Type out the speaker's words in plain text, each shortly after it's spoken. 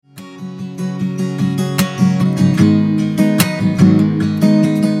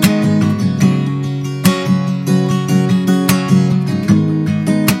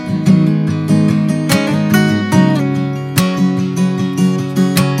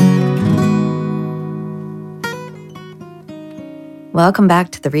Welcome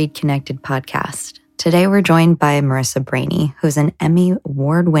back to the Read Connected podcast. Today we're joined by Marisa Brahney, who's an Emmy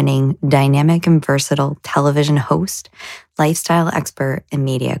award-winning, dynamic and versatile television host, lifestyle expert, and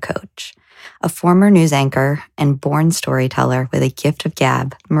media coach. A former news anchor and born storyteller with a gift of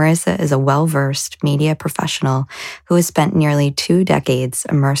gab, Marisa is a well-versed media professional who has spent nearly 2 decades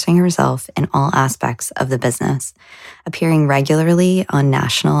immersing herself in all aspects of the business, appearing regularly on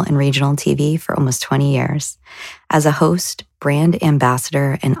national and regional TV for almost 20 years. As a host, brand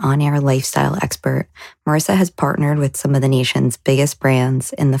ambassador, and on-air lifestyle expert, Marisa has partnered with some of the nation's biggest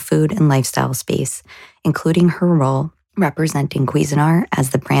brands in the food and lifestyle space, including her role representing Cuisinart as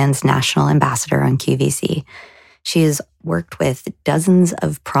the brand's national ambassador on QVC. She has worked with dozens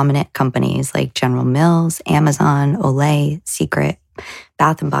of prominent companies like General Mills, Amazon, Olay, Secret,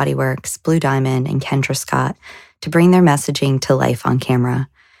 Bath & Body Works, Blue Diamond, and Kendra Scott to bring their messaging to life on camera.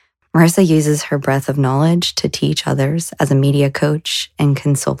 Marisa uses her breadth of knowledge to teach others as a media coach and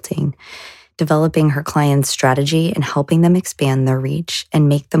consulting, developing her clients' strategy and helping them expand their reach and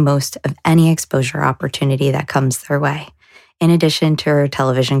make the most of any exposure opportunity that comes their way. In addition to her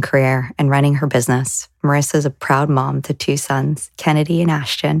television career and running her business, Marisa is a proud mom to 2 sons, Kennedy and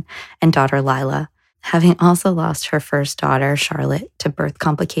Ashton, and daughter Lila. Having also lost her first daughter, Charlotte, to birth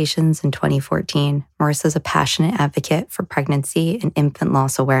complications in 2014, Marisa is a passionate advocate for pregnancy and infant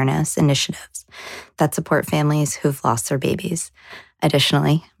loss awareness initiatives that support families who've lost their babies.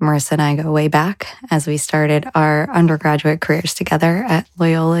 Additionally, Marisa and I go way back as we started our undergraduate careers together at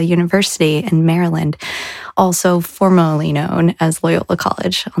Loyola University in Maryland, also formerly known as Loyola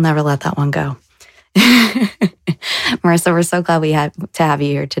College. I'll never let that one go. Marisa, we're so glad we had to have you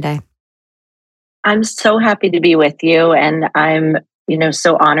here today. I'm so happy to be with you, and I'm,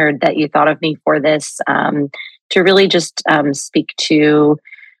 so honored that you thought of me for this, to really just speak to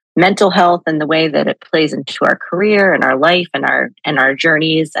mental health and the way that it plays into our career and our life and our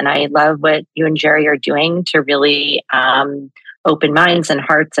journeys. And I love what you and Jerry are doing to really open minds and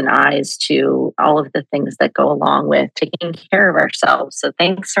hearts and eyes to all of the things that go along with taking care of ourselves. So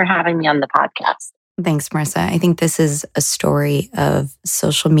thanks for having me on the podcast. Thanks, Marisa. I think this is a story of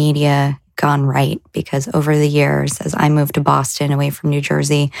social media gone right, because over the years, as I moved to Boston away from New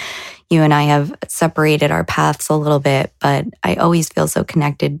Jersey, you and I have separated our paths a little bit, but I always feel so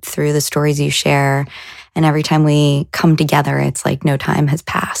connected through the stories you share. And every time we come together, it's like no time has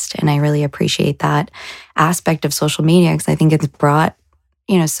passed. And I really appreciate that aspect of social media, because I think it's brought,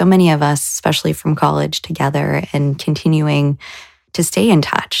 so many of us, especially from college, together and continuing to stay in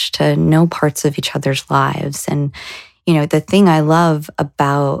touch, to know parts of each other's lives. And, the thing I love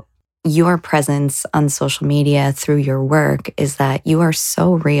about your presence on social media through your work is that you are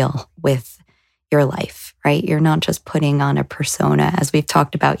so real with your life, right? You're not just putting on a persona, as we've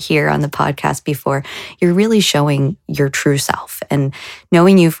talked about here on the podcast before. You're really showing your true self. And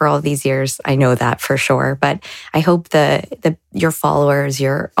knowing you for all these years, I know that for sure. But I hope your followers,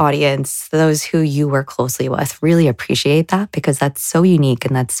 your audience, those who you work closely with really appreciate that, because that's so unique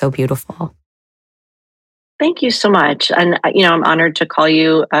and that's so beautiful. Thank you so much. And, I'm honored to call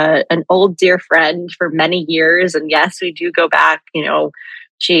you an old dear friend for many years. And yes, we do go back,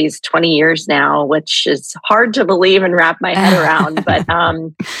 20 years now, which is hard to believe and wrap my head around.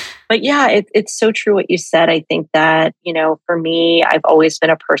 But yeah, it's so true what you said. I think that, for me, I've always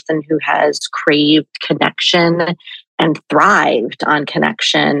been a person who has craved connection and thrived on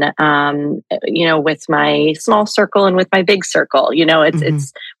connection, with my small circle and with my big circle.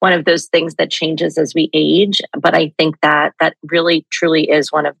 It's one of those things that changes as we age. But I think that really, truly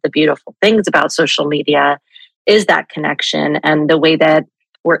is one of the beautiful things about social media is that connection and the way that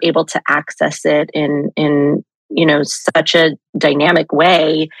we're able to access it in such a dynamic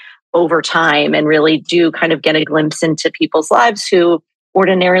way over time, and really do kind of get a glimpse into people's lives who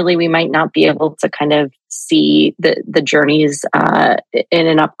ordinarily we might not be able to kind of see the journeys in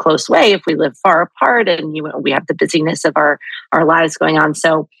an up close way if we live far apart and we have the busyness of our lives going on.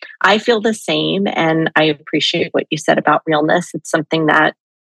 So I feel the same, and I appreciate what you said about realness. It's something that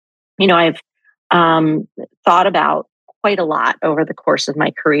I've thought about quite a lot over the course of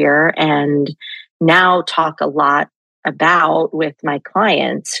my career, and now talk a lot about with my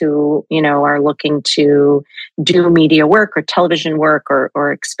clients who, are looking to do media work or television work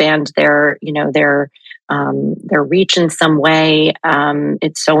or expand their reach in some way.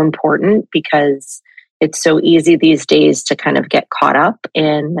 It's so important because it's so easy these days to kind of get caught up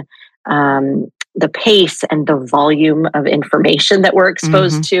in the pace and the volume of information that we're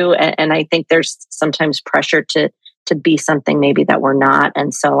exposed to. And I think there's sometimes pressure to be something maybe that we're not.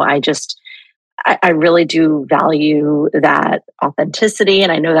 And so I really do value that authenticity.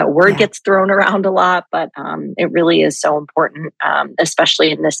 And I know that word Yeah. gets thrown around a lot, but it really is so important,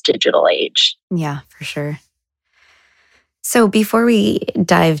 especially in this digital age. Yeah, for sure. So before we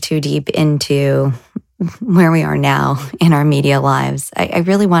dive too deep into where we are now in our media lives, I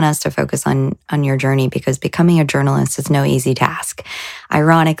really want us to focus on your journey, because becoming a journalist is no easy task.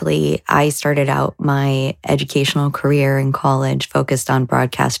 Ironically, I started out my educational career in college focused on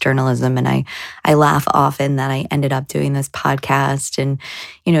broadcast journalism, and I laugh often that I ended up doing this podcast and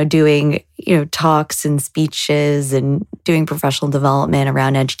doing talks and speeches and doing professional development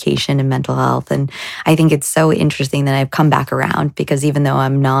around education and mental health. And I think it's so interesting that I've come back around, because even though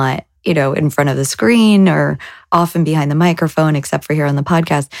I'm not in front of the screen or often behind the microphone, except for here on the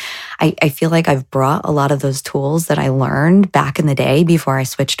podcast, I feel like I've brought a lot of those tools that I learned back in the day before I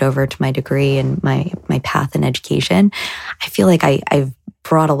switched over to my degree and my path in education. I feel like I've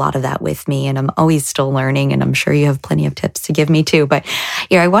brought a lot of that with me, and I'm always still learning, and I'm sure you have plenty of tips to give me too. But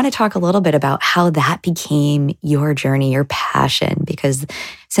I want to talk a little bit about how that became your journey, your passion, because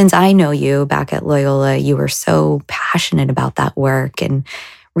since I know you back at Loyola, you were so passionate about that work and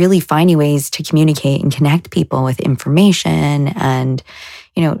really finding ways to communicate and connect people with information. And,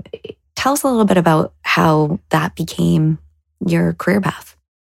 tell us a little bit about how that became your career path.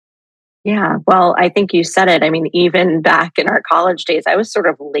 Yeah, well, I think you said it. I mean, even back in our college days, I was sort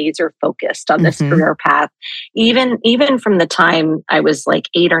of laser focused on this career path. Even from the time I was like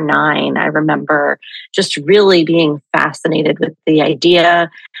 8 or 9, I remember just really being fascinated with the idea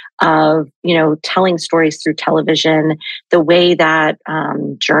of telling stories through television, the way that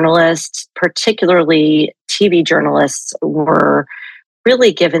journalists, particularly TV journalists, were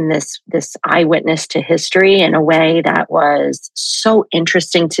really given this eyewitness to history in a way that was so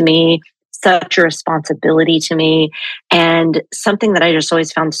interesting to me, such a responsibility to me, and something that I just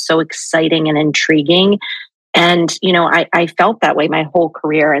always found so exciting and intriguing. And I felt that way my whole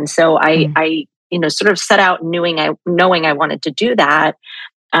career, and so I sort of set out knowing I wanted to do that.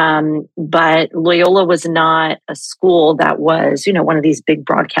 But Loyola was not a school that was, one of these big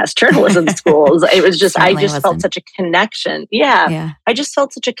broadcast journalism schools. It was just, I just felt such a connection. Yeah. I just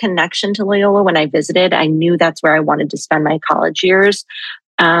felt such a connection to Loyola when I visited. I knew that's where I wanted to spend my college years.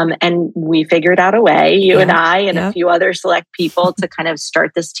 And we figured out a way, you and I and a few other select people, to kind of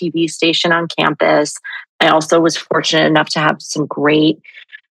start this TV station on campus. I also was fortunate enough to have some great,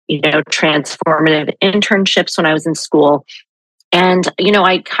 transformative internships when I was in school. And,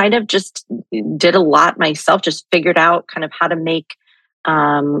 I kind of just did a lot myself, just figured out kind of how to make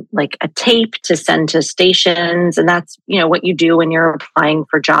like a tape to send to stations. And that's, what you do when you're applying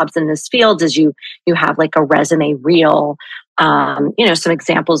for jobs in this field is you have like a resume reel, some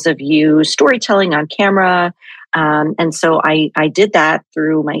examples of you storytelling on camera. And so I did that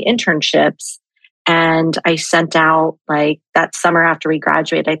through my internships. And I sent out, like, that summer after we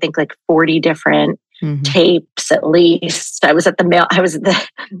graduated, I think like 40 different tapes at least. I was at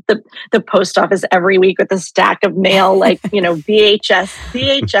the post office every week with a stack of mail, like, VHS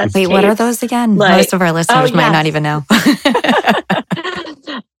Wait, tapes. what are those again? Most of our listeners might not even know.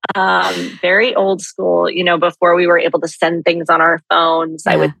 Very old school, before we were able to send things on our phones.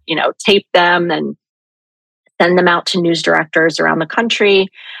 I would, tape them and send them out to news directors around the country.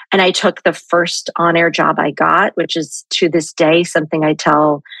 And I took the first on-air job I got, which is to this day something I've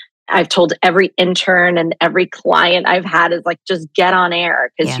told every intern and every client I've had, is like, just get on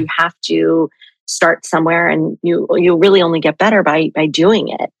air, because you have to start somewhere, and you really only get better by doing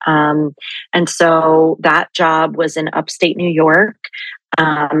it. And so that job was in upstate New York.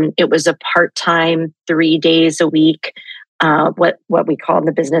 It was a part-time, 3 days a week, what we call in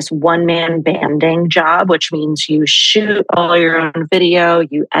the business one-man banding job, which means you shoot all your own video,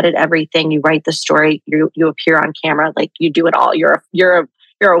 you edit everything, you write the story, you appear on camera, like, you do it all. You're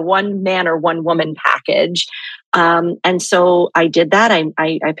a one man or one woman package. And so I did that.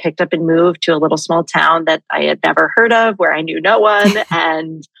 I picked up and moved to a little small town that I had never heard of, where I knew no one,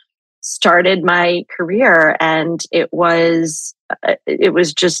 and started my career. And it was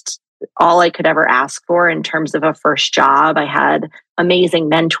just all I could ever ask for in terms of a first job. I had amazing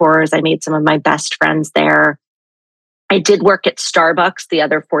mentors. I made some of my best friends there. I did work at Starbucks the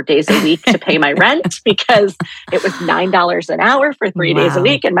other 4 days a week to pay my rent, because it was $9 an hour for 3 days a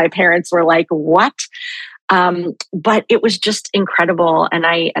week. And my parents were like, what? But it was just incredible. And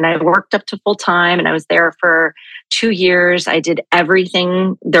I worked up to full time, and I was there for 2 years. I did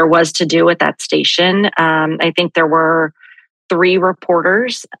everything there was to do at that station. I think there were 3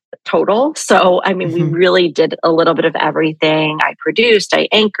 reporters total. So, I mean, we really did a little bit of everything. I produced, I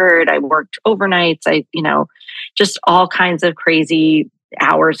anchored, I worked overnights, just all kinds of crazy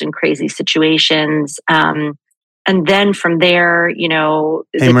hours in crazy situations. And then from there, Hey, the Marissa,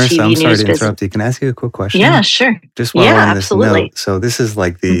 TV I'm sorry news to business. interrupt you. Can I ask you a quick question? Yeah, sure. Just while Yeah, on this absolutely. note, so this is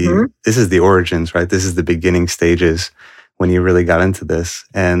like Mhm. this is the origins, right? This is the beginning stages when you really got into this,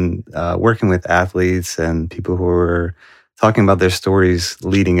 and working with athletes and people who are talking about their stories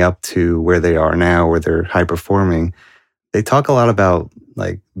leading up to where they are now, where they're high performing. They talk a lot about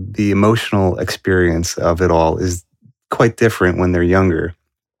like the emotional experience of it all is quite different when they're younger.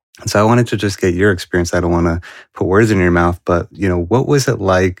 And so I wanted to just get your experience. I don't want to put words in your mouth, but what was it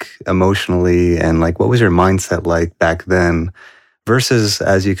like emotionally, and like what was your mindset like back then versus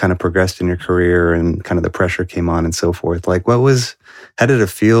as you kind of progressed in your career and kind of the pressure came on and so forth? Like how did it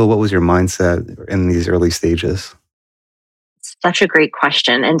feel? What was your mindset in these early stages? Such a great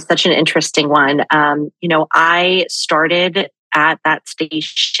question and such an interesting one. I started at that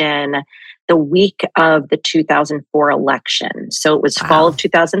station the week of the 2004 election. So it was fall of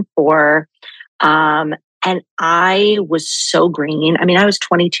 2004. And I was so green. I mean, I was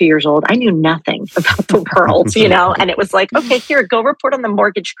 22 years old. I knew nothing about the world, and it was like, okay, here, go report on the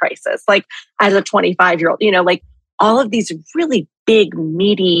mortgage crisis. Like as a 25-year-old, like all of these really big,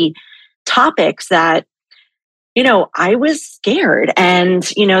 meaty topics that I was scared. And,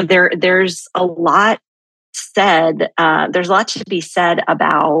 there's a lot said, there's a lot to be said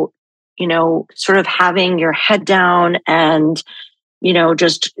about, sort of having your head down and,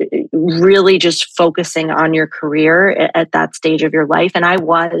 just really just focusing on your career at that stage of your life. And I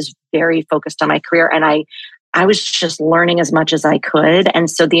was very focused on my career, and I was just learning as much as I could. And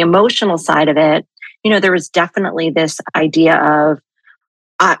so the emotional side of it, there was definitely this idea of,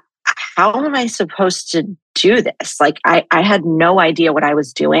 how am I supposed to do this? Like I had no idea what I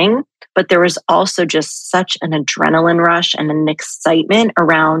was doing, but there was also just such an adrenaline rush and an excitement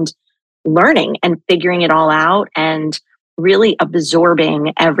around learning and figuring it all out and really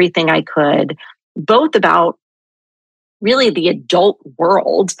absorbing everything I could, both about really the adult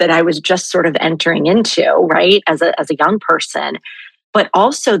world that I was just sort of entering into, right? As a young person, but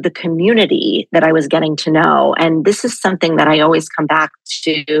also the community that I was getting to know. And this is something that I always come back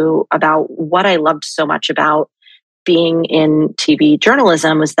to about what I loved so much about being in TV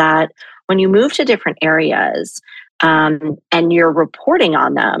journalism was that when you move to different areas and you're reporting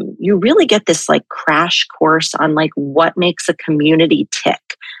on them, you really get this like crash course on like what makes a community tick.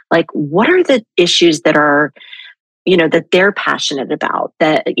 Like, what are the issues that are that they're passionate about,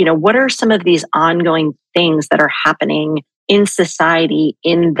 that, what are some of these ongoing things that are happening in society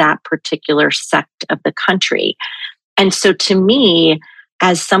in that particular sect of the country. And so to me,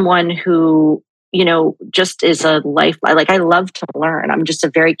 as someone who, just is a life, like I love to learn. I'm just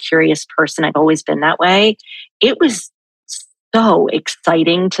a very curious person. I've always been that way. It was so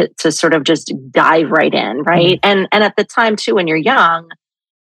exciting to sort of just dive right in. Right. And at the time too, when you're young,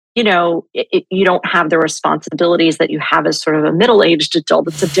 you don't have the responsibilities that you have as sort of a middle-aged adult.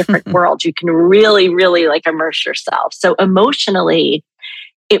 It's a different world. You can really, really like immerse yourself. So emotionally,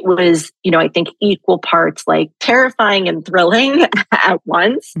 it was, I think equal parts like terrifying and thrilling at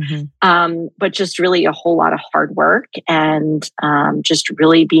once, but just really a whole lot of hard work and just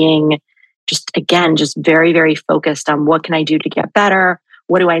really being just very, very focused on what can I do to get better?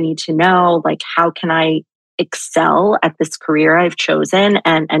 What do I need to know? Like, how can I excel at this career I've chosen,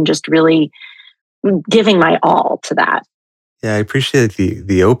 and just really giving my all to that. Yeah, I appreciate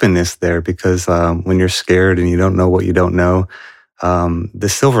the openness there because when you're scared and you don't know what you don't know, the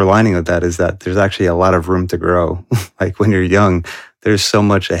silver lining of that is that there's actually a lot of room to grow. Like when you're young, there's so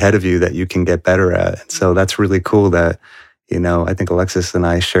much ahead of you that you can get better at. And so that's really cool that, I think Alexis and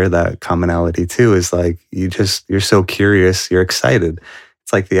I share that commonality too, is like you're so curious, you're excited.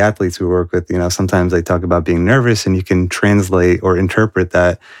 It's like the athletes we work with, sometimes they talk about being nervous, and you can translate or interpret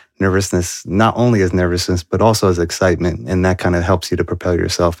that nervousness not only as nervousness, but also as excitement. And that kind of helps you to propel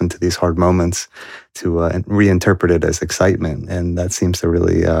yourself into these hard moments to reinterpret it as excitement. And that seems to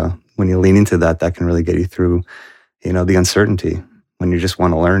really, when you lean into that, that can really get you through, the uncertainty when you just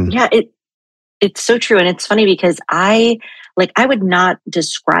want to learn. Yeah, it's so true. And it's funny because I would not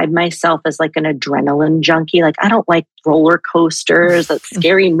describe myself as like an adrenaline junkie. Like I don't like roller coasters, like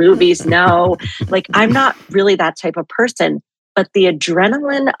scary movies. No, like I'm not really that type of person. But the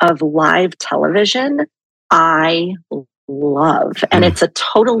adrenaline of live television, I love. And it's a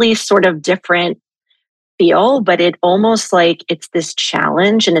totally sort of different feel, but it almost like it's this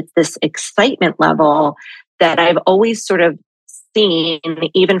challenge and it's this excitement level that I've always sort of seen,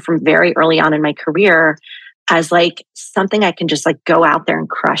 even from very early on in my career, as like something I can just like go out there and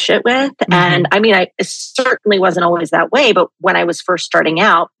crush it with. And I mean, it certainly wasn't always that way, but when I was first starting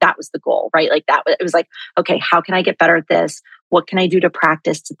out, that was the goal, right? Like it was like, okay, how can I get better at this? what can I do to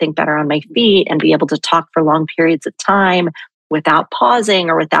practice to think better on my feet and be able to talk for long periods of time without pausing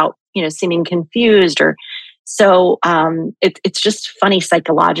or without, seeming confused or so it's just funny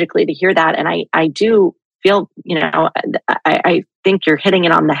psychologically to hear that. And I do feel, I think you're hitting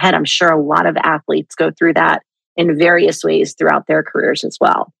it on the head. I'm sure a lot of athletes go through that in various ways throughout their careers as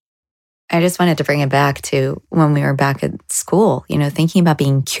well. I just wanted to bring it back to when we were back at school, thinking about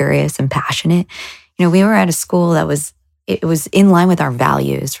being curious and passionate. We were at a school that was in line with our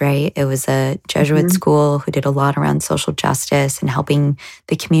values, right? It was a Jesuit school who did a lot around social justice and helping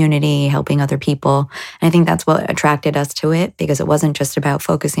the community, helping other people. And I think that's what attracted us to it, because it wasn't just about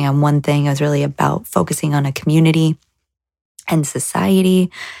focusing on one thing. It was really about focusing on a community and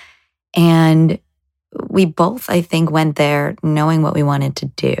society. And we both, I think, went there knowing what we wanted to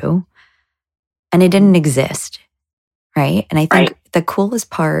do. And it didn't exist, right? And I think the coolest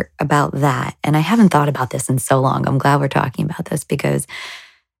part about that, and I haven't thought about this in so long, I'm glad we're talking about this, because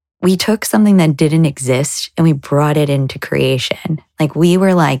we took something that didn't exist and we brought it into creation. Like we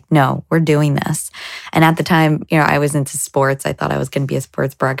were like, no, we're doing this. And at the time, I was into sports. I thought I was going to be a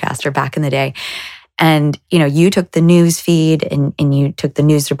sports broadcaster back in the day. And, you took the news feed and you took the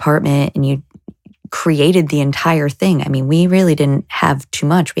news department and you created the entire thing. I mean, we really didn't have too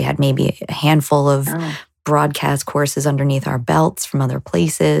much. We had maybe a handful of broadcast courses underneath our belts from other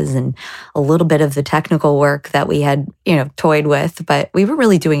places and a little bit of the technical work that we had, toyed with, but we were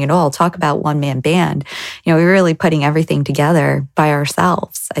really doing it all. Talk about one-man band. We were really putting everything together by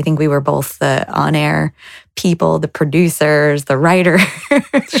ourselves. I think we were both the on-air people, the producers, the writers.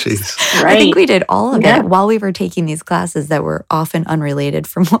 Jeez. I think we did all of it while we were taking these classes that were often unrelated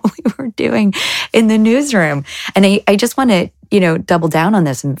from what we were doing in the newsroom. And I just want to, double down on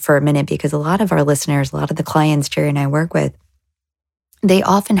this for a minute, because a lot of our listeners, a lot of the clients Jerry and I work with, they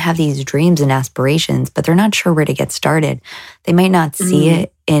often have these dreams and aspirations, but they're not sure where to get started. They might not see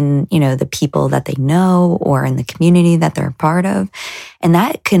it in, the people that they know or in the community that they're a part of. And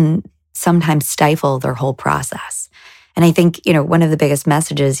that can sometimes stifle their whole process. And I think, one of the biggest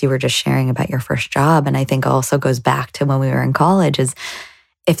messages you were just sharing about your first job, and I think also goes back to when we were in college, is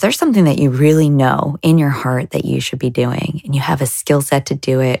if there's something that you really know in your heart that you should be doing and you have a skill set to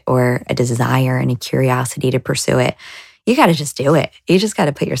do it or a desire and a curiosity to pursue it, you got to just do it. You just got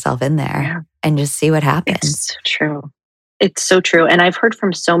to put yourself in there and just see what happens. It's so true. It's so true. And I've heard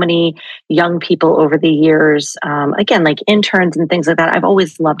from so many young people over the years, again, like interns and things like that. I've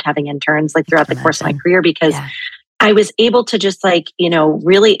always loved having interns like throughout the course of my career, because I was able to just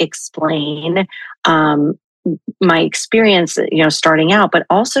really explain my experience, starting out, but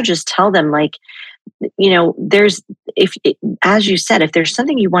also just tell them as you said, if there's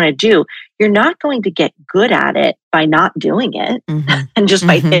something you want to do, you're not going to get good at it by not doing it and just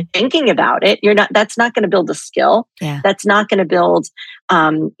by thinking about it. That's not going to build a skill. Yeah. That's not going to build,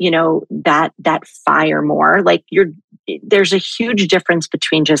 that fire more. There's a huge difference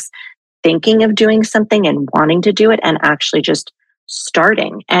between just thinking of doing something and wanting to do it and actually just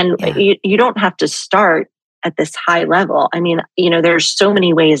starting. And you don't have to start at this high level. I mean, there's so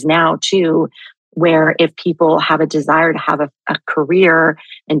many ways now too, where if people have a desire to have a career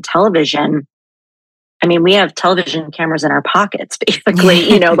in television, I mean, we have television cameras in our pockets,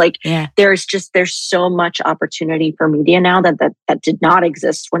 basically, there's so much opportunity for media now that did not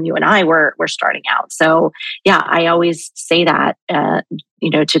exist when you and I were starting out. So I always say that,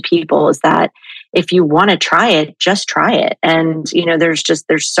 to people, is that if you want to try it, just try it. And,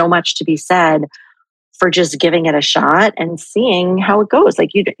 there's so much to be said for just giving it a shot and seeing how it goes.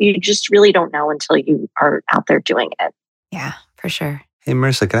 You just really don't know until you are out there doing it. Yeah, for sure. Hey,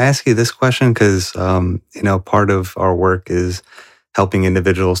 Marisa, can I ask you this question? Because, part of our work is helping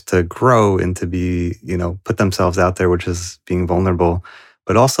individuals to grow and to be, put themselves out there, which is being vulnerable,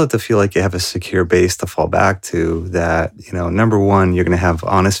 but also to feel like you have a secure base to fall back to that, number one, you're going to have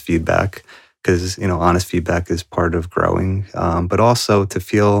honest feedback because, honest feedback is part of growing, but also to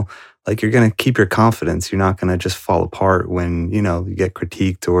feel like you're going to keep your confidence. You're not going to just fall apart when, you get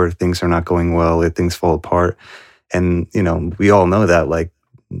critiqued or things are not going well or things fall apart. And, we all know that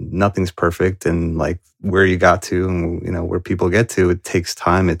nothing's perfect, and where you got to and, where people get to, it takes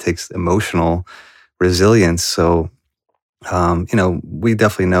time. It takes emotional resilience. So, we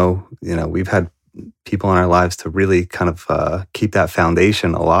definitely know, we've had people in our lives to really kind of keep that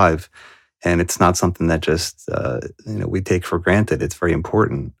foundation alive. And it's not something that just, we take for granted. It's very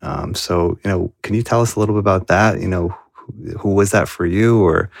important. So, can you tell us a little bit about that? Who was that for you,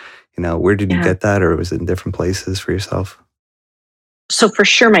 or, where did you get that, or was it in different places for yourself? So for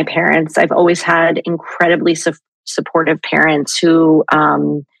sure, my parents. I've always had incredibly supportive parents who,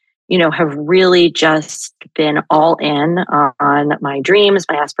 have really just been all in on my dreams,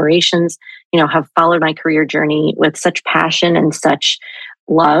 my aspirations, have followed my career journey with such passion and such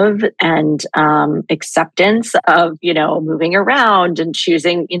love and acceptance of, moving around and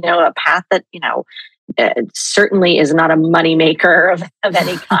choosing, a path that, certainly is not a moneymaker of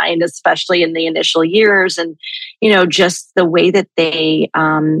any kind, especially in the initial years. And, just the way that they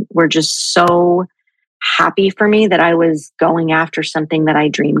were just so happy for me that I was going after something that I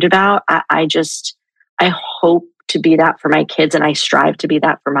dreamed about. I hope to be that for my kids, and I strive to be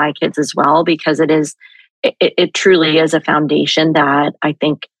that for my kids as well, because it truly is a foundation that I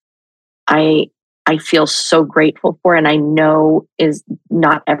think I feel so grateful for, and I know is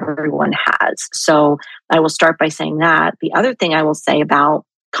not everyone has. So I will start by saying that. The other thing I will say about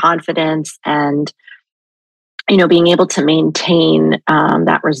confidence and being able to maintain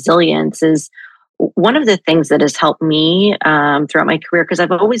that resilience is one of the things that has helped me throughout my career, because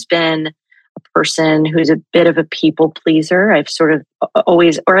I've always been a person who's a bit of a people pleaser. I've sort of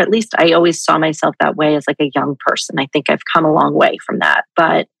always, or at least I always saw myself that way as like a young person. I think I've come a long way from that.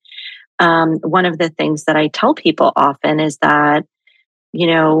 But one of the things that I tell people often is that,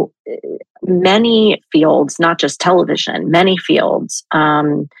 many fields, not just television, many fields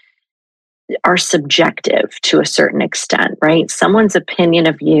are subjective to a certain extent, right? Someone's opinion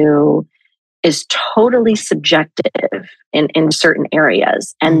of you is totally subjective in certain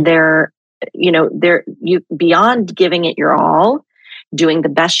areas. And they're you beyond giving it your all, doing the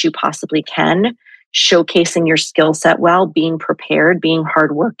best you possibly can, showcasing your skill set well, being prepared, being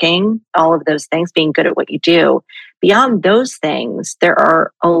hardworking, all of those things, being good at what you do. Beyond those things, there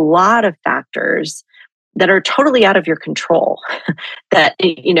are a lot of factors that are totally out of your control that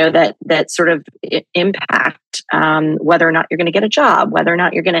that sort of impact whether or not you're going to get a job, whether or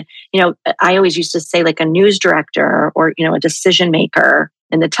not you're going to, I always used to say, like, a news director or a decision maker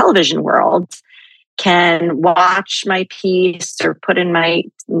in the television world can watch my piece or put in my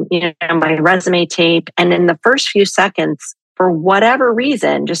my resume tape, and in the first few seconds, for whatever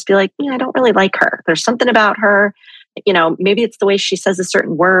reason, just be like, I don't really like her. There's something about her, maybe it's the way she says a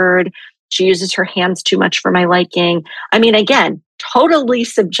certain word. She uses her hands too much for my liking. I mean, again, totally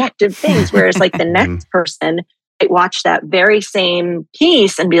subjective things. Whereas like the next person might watch that very same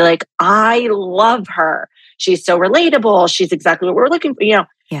piece and be like, I love her. She's so relatable. She's exactly what we're looking for. Yeah.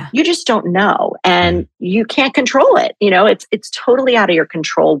 You just don't know, and you can't control it. It's totally out of your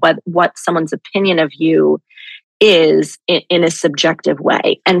control what someone's opinion of you is in a subjective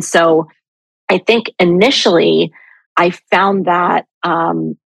way. And so I think initially I found that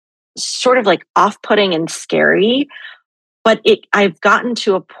sort of like off-putting and scary, but I've gotten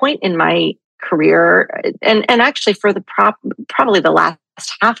to a point in my career, and actually for the probably the last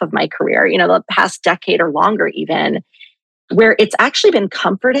half of my career, the past decade or longer even, where it's actually been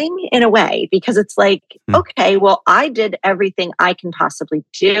comforting in a way, because it's like, okay, well, I did everything I can possibly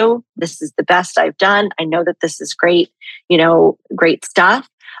do. This is the best I've done. I know that this is great, great stuff.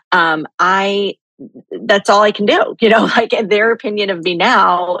 That's all I can do, like their opinion of me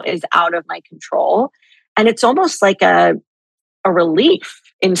now is out of my control. And it's almost like a relief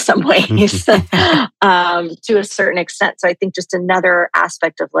in some ways to a certain extent. So I think just another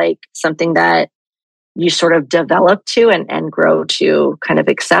aspect of like something that you sort of develop to and grow to kind of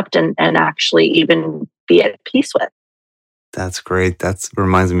accept and actually even be at peace with. That's great. That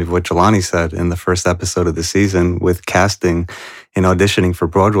reminds me of what Jelani said in the first episode of the season with casting and auditioning for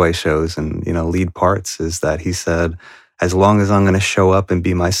Broadway shows and, lead parts, is that he said, as long as I'm going to show up and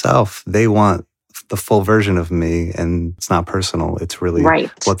be myself, they want the full version of me, and it's not personal. It's really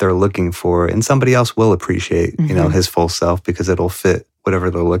what they're looking for. And somebody else will appreciate, his full self because it'll fit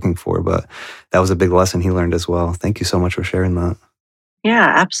whatever they're looking for. But that was a big lesson he learned as well. Thank you so much for sharing that.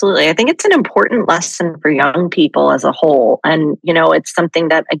 Yeah, absolutely. I think it's an important lesson for young people as a whole. And, it's something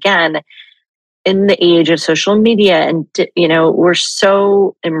that, again, in the age of social media and, we're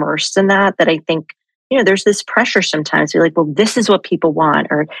so immersed in that I think, there's this pressure sometimes to be like, well, this is what people want,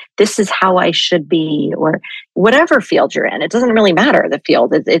 or this is how I should be, or whatever field you're in. It doesn't really matter the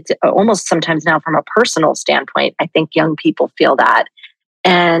field. It's almost sometimes now from a personal standpoint, I think young people feel that.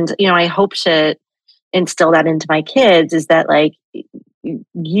 And, I hope to instill that into my kids, is that like,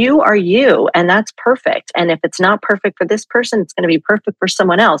 you are you, and that's perfect. And if it's not perfect for this person, it's going to be perfect for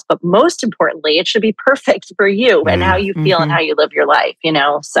someone else. But most importantly, it should be perfect for you and how you feel and how you live your life,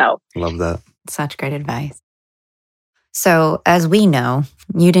 So love that. Such great advice. So as we know,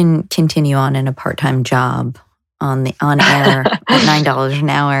 you didn't continue on in a part-time job on air at $9 an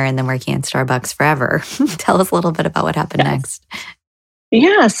hour and then working at Starbucks forever. Tell us a little bit about what happened next.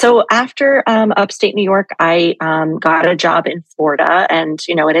 Yeah. So after upstate New York, I got a job in Florida. And,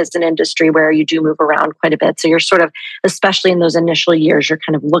 it is an industry where you do move around quite a bit. So you're sort of, especially in those initial years, you're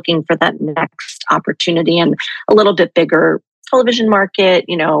kind of looking for that next opportunity and a little bit bigger television market,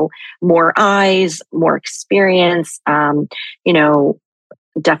 more eyes, more experience, you know,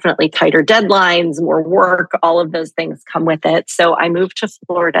 definitely tighter deadlines, more work, all of those things come with it. So I moved to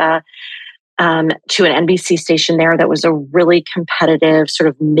Florida to an NBC station there that was a really competitive sort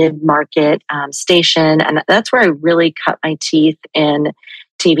of mid-market station, and that's where I really cut my teeth in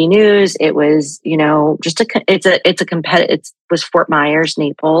TV news. It was, just it's a competitive. It was Fort Myers,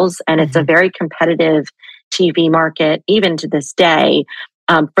 Naples, and it's a very competitive TV market even to this day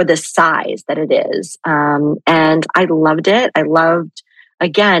for the size that it is. And I loved it. I loved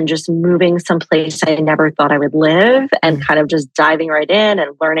again, just moving someplace I never thought I would live and kind of just diving right in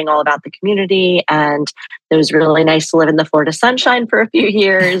and learning all about the community. And it was really nice to live in the Florida sunshine for a few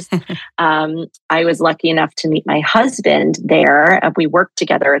years. I was lucky enough to meet my husband there. We worked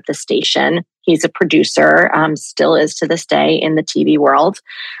together at the station. He's a producer, still is to this day in the TV world.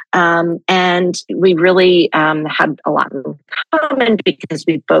 And we really had a lot in common because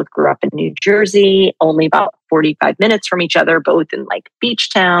we both grew up in New Jersey, only about 45 minutes from each other, both in like beach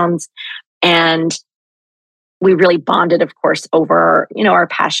towns. And we really bonded, of course, over, our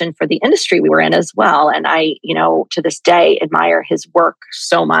passion for the industry we were in as well. And I, to this day, admire his work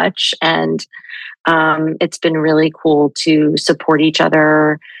so much. And it's been really cool to support each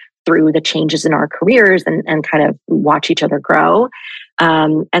other through the changes in our careers and kind of watch each other grow.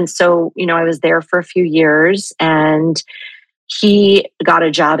 And so, I was there for a few years and he got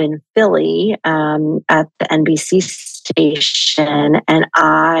a job in Philly at the NBC station. And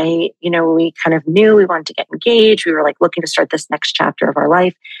we kind of knew we wanted to get engaged. We were like looking to start this next chapter of our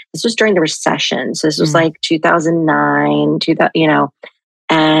life. This was during the recession. So this was like 2009,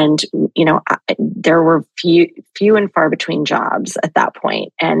 and, there were few and far between jobs at that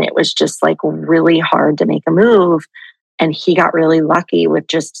point. And it was just like really hard to make a move. And he got really lucky with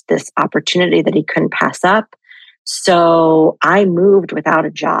just this opportunity that he couldn't pass up. So I moved without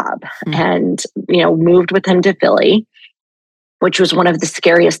a job and, moved with him to Philly, which was one of the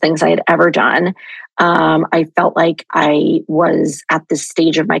scariest things I had ever done. I felt like I was at this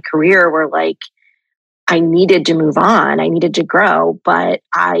stage of my career where like, I needed to move on. I needed to grow, but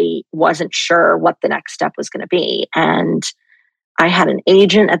I wasn't sure what the next step was going to be. And I had an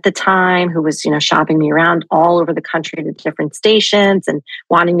agent at the time who was, shopping me around all over the country to different stations and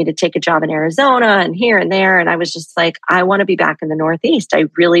wanting me to take a job in Arizona and here and there. And I was just like, I want to be back in the Northeast. I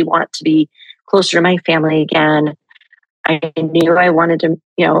really want to be closer to my family again. I knew I wanted to,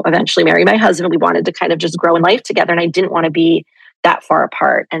 eventually marry my husband. We wanted to kind of just grow in life together. And I didn't want to be that far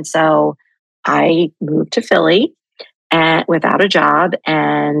apart. And so I moved to Philly and without a job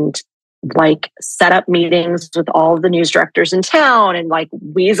and like set up meetings with all the news directors in town and like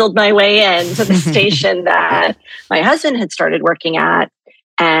weaseled my way into the station that my husband had started working at.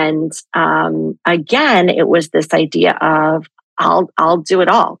 And again, it was this idea of I'll do it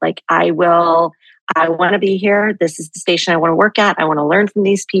all. Like I want to be here. This is the station I want to work at. I want to learn from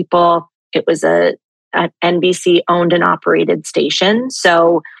these people. It was an NBC owned and operated station.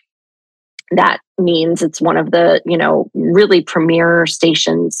 So that means it's one of the, really premier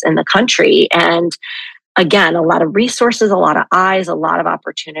stations in the country. And again, a lot of resources, a lot of eyes, a lot of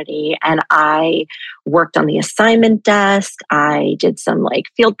opportunity. And I worked on the assignment desk. I did some like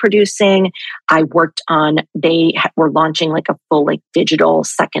field producing. I worked on, they were launching like a full like digital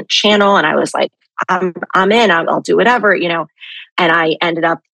second channel. And I was like, I'm in, I'll do whatever, and I ended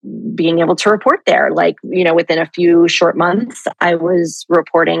up being able to report there. Like, within a few short months, I was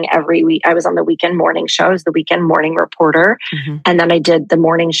reporting every week. I was on the weekend morning shows, the weekend morning reporter. And then I did the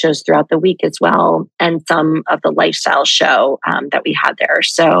morning shows throughout the week as well. And some of the lifestyle show that we had there.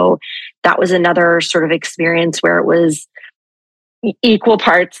 So that was another sort of experience where it was equal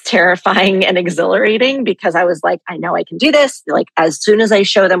parts terrifying and exhilarating because I was like, I know I can do this. Like, as soon as I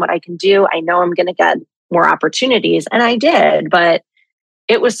show them what I can do, I know I'm going to get more opportunities. And I did, but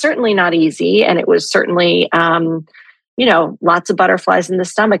it was certainly not easy. And it was certainly, lots of butterflies in the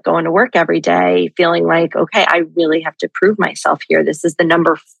stomach going to work every day, feeling like, okay, I really have to prove myself here. This is the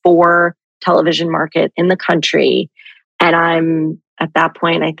number 4 television market in the country. And I'm at that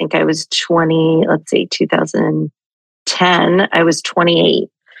point, I think I was 2010, I was 28.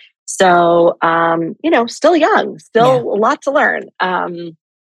 So, still young, still a lot to learn.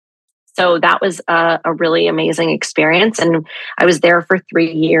 So that was a really amazing experience. And I was there for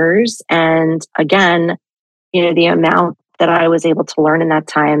 3 years. And again, the amount that I was able to learn in that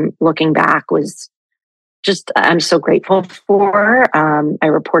time, looking back, was I'm so grateful for. I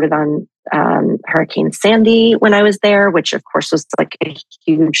reported on Hurricane Sandy when I was there, which of course was like a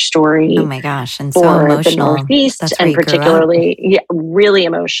huge story. Oh my gosh. And so for the emotional. Northeast, That's where and you grew up. particularly, really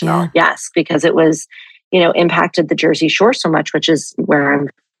emotional. Yeah. Yes, because it was, impacted the Jersey Shore so much, which is where I'm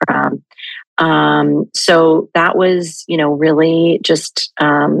from. So that was, really just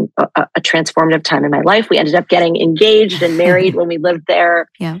a transformative time in my life. We ended up getting engaged and married when we lived there,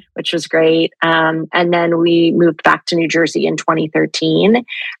 Yeah. which was great. And then we moved back to New Jersey in 2013,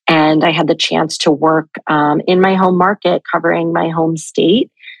 and I had the chance to work in my home market, covering my home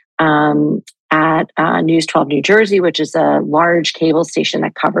state. At News 12 New Jersey, which is a large cable station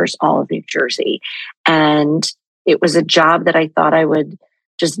that covers all of New Jersey. And it was a job that I thought I would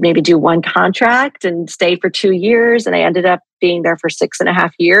just maybe do one contract and stay for 2 years. And I ended up being there for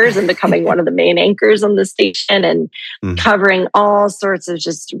 6.5 years and becoming one of the main anchors on the station and covering all sorts of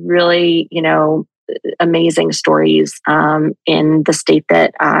just really, amazing stories in the state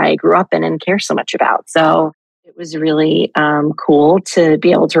that I grew up in and care so much about. So it was really cool to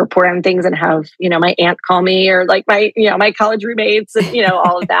be able to report on things and have, my aunt call me, or like my college roommates, and,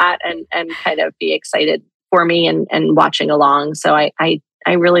 all of that, and kind of be excited for me and watching along. So I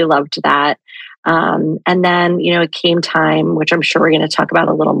really loved that. And then, it came time, which I'm sure we're going to talk about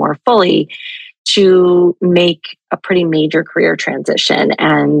a little more fully, to make a pretty major career transition.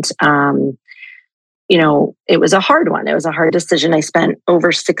 And, it was a hard one. It was a hard decision. I spent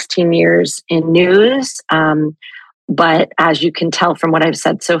over 16 years in news. But as you can tell from what I've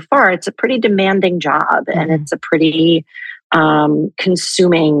said so far, it's a pretty demanding job, and it's a pretty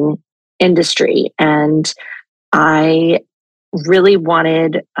consuming industry. And I really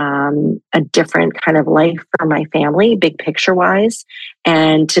wanted a different kind of life for my family, big picture wise,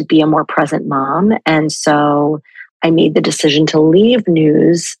 and to be a more present mom. And so I made the decision to leave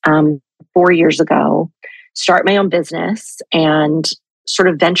news 4 years ago, start my own business, and sort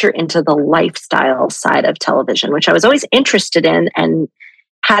of venture into the lifestyle side of television, which I was always interested in and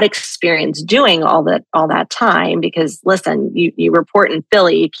had experience doing all that time. Because listen, you report in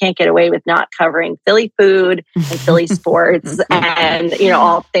Philly, you can't get away with not covering Philly food and Philly sports and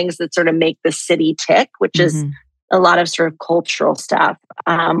all things that sort of make the city tick, which is a lot of sort of cultural stuff,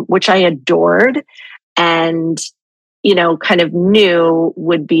 which I adored and kind of knew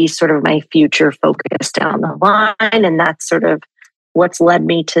would be sort of my future focus down the line. And that's sort of what's led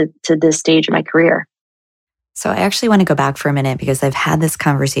me to this stage of my career. So I actually want to go back for a minute, because I've had this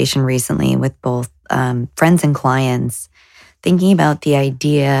conversation recently with both friends and clients, thinking about the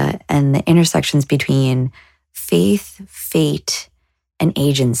idea and the intersections between faith, fate, and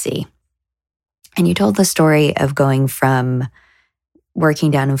agency. And you told the story of going from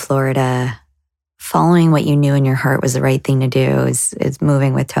working down in Florida, following what you knew in your heart was the right thing to do, is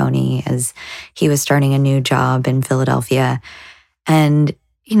moving with Tony as he was starting a new job in Philadelphia. And,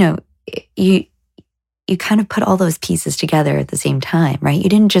 you kind of put all those pieces together at the same time, right? You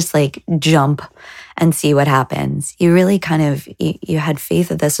didn't just like jump and see what happens. You really kind of, you had faith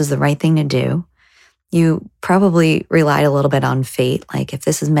that this was the right thing to do. You probably relied a little bit on fate. Like, if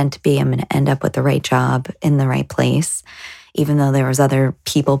this is meant to be, I'm going to end up with the right job in the right place, even though there was other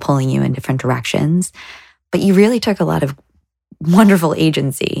people pulling you in different directions. But you really took a lot of wonderful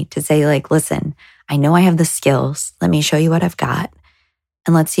agency to say, like, listen, I know I have the skills. Let me show you what I've got,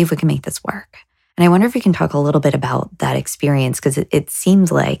 and let's see if we can make this work. And I wonder if we can talk a little bit about that experience, because it seems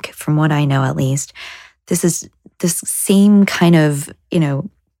like, from what I know at least, this is this same kind of,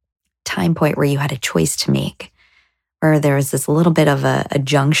 time point where you had a choice to make, where there was this little bit of a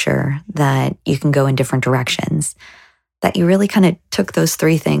juncture that you can go in different directions, that you really kind of took those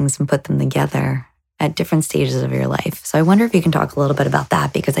three things and put them together at different stages of your life. So I wonder if you can talk a little bit about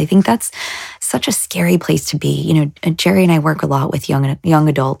that, because I think that's such a scary place to be. Jerry and I work a lot with young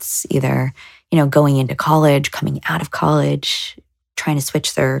adults, either going into college, coming out of college, trying to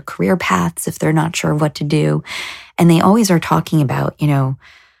switch their career paths if they're not sure what to do. And they always are talking about,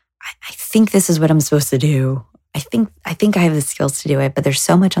 I think this is what I'm supposed to do. I think I have the skills to do it, but there's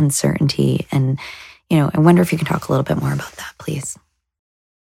so much uncertainty. And, I wonder if you can talk a little bit more about that, please.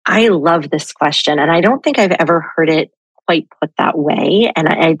 I love this question. And I don't think I've ever heard it quite put that way. And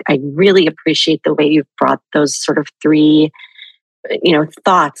I really appreciate the way you've brought those sort of three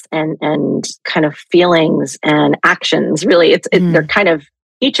thoughts and kind of feelings and actions. Really, they're kind of,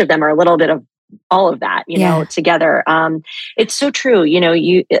 each of them are a little bit of all of that, together. It's so true.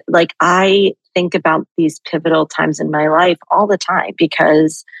 I think about these pivotal times in my life all the time,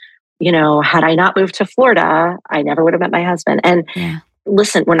 because, had I not moved to Florida, I never would have met my husband. And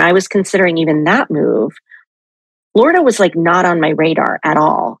listen, when I was considering even that move, Florida was like not on my radar at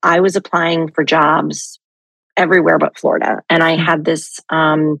all. I was applying for jobs everywhere but Florida. And I had this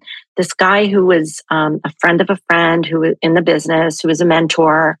this guy who was a friend of a friend who was in the business, who was a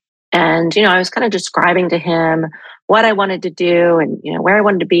mentor. And, I was kind of describing to him what I wanted to do and, where I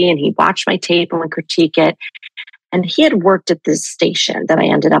wanted to be. And he watched my tape and would critique it. And he had worked at this station that I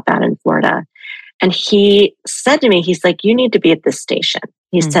ended up at in Florida. And he said to me, he's like, you need to be at this station.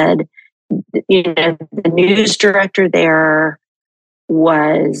 He said, the news director there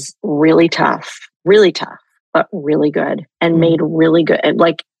was really tough, but really good and made really good.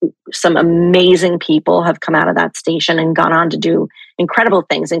 Like some amazing people have come out of that station and gone on to do incredible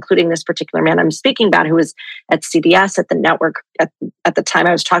things, including this particular man I'm speaking about who was at CBS at the network at the time.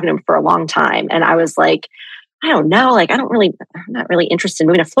 I was talking to him for a long time. And I was like, I don't know, like, I'm not really interested in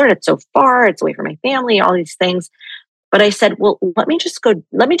moving to Florida. It's so far, it's away from my family, all these things. But I said, well, let me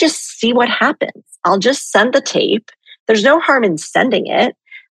just see what happens. I'll just send the tape. There's no harm in sending it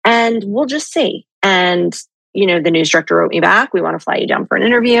and we'll just see. And, the news director wrote me back, we want to fly you down for an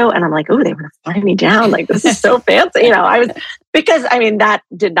interview. And I'm like, oh, they want to fly me down. Like, this is so fancy. Because that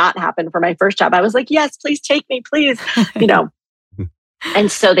did not happen for my first job. I was like, yes, please take me, please,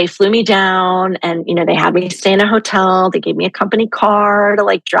 And so they flew me down and, they had me stay in a hotel. They gave me a company car to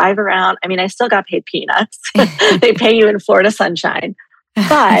like drive around. I still got paid peanuts. They pay you in Florida sunshine.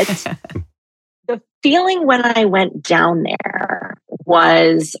 But the feeling when I went down there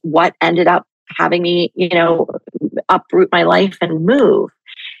was what ended up having me, uproot my life and move.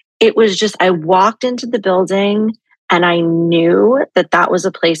 It was just, I walked into the building and I knew that was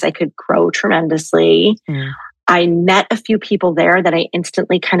a place I could grow tremendously. I met a few people there that I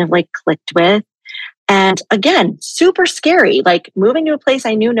instantly kind of like clicked with. And again, super scary, like moving to a place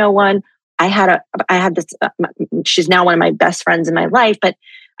I knew no one. I had this, she's now one of my best friends in my life, but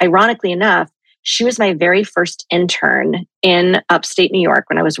ironically enough, she was my very first intern in upstate New York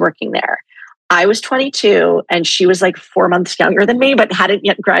when I was working there. I was 22 and she was like 4 months younger than me, but hadn't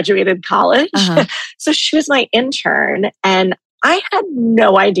yet graduated college. So she was my intern and I had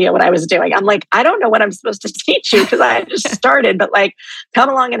no idea what I was doing. I'm like, I don't know what I'm supposed to teach you because I had just started, but like, come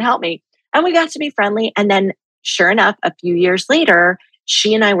along and help me. And we got to be friendly. And then sure enough, a few years later,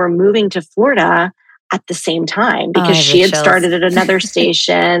 she and I were moving to Florida at the same time because she had started at another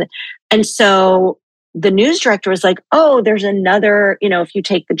station. And so the news director was like, oh, there's another, if you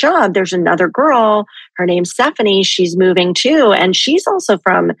take the job, there's another girl, her name's Stephanie, she's moving too. And she's also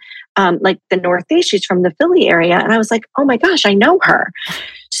from like the Northeast, she's from the Philly area. And I was like, oh my gosh, I know her.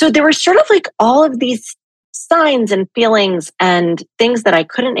 So there were sort of like all of these signs and feelings and things that I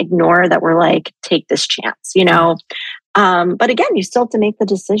couldn't ignore that were like, take this chance, But again, you still have to make the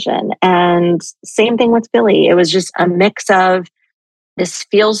decision. And same thing with Philly. It was just a mix of, this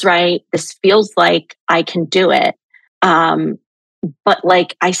feels right. This feels like I can do it. But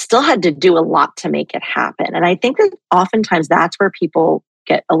like, I still had to do a lot to make it happen. And I think that oftentimes that's where people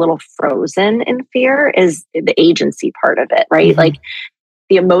get a little frozen in fear is the agency part of it, right? Like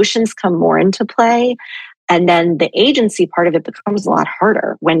the emotions come more into play. And then the agency part of it becomes a lot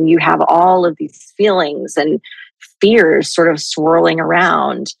harder when you have all of these feelings and fears sort of swirling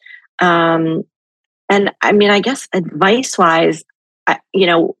around. And I guess advice-wise,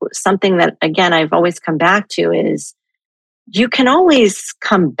 something that, again, I've always come back to is you can always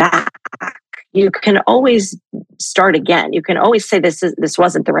come back. You can always start again. You can always say this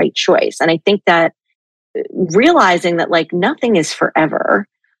wasn't the right choice. And I think that realizing that like nothing is forever,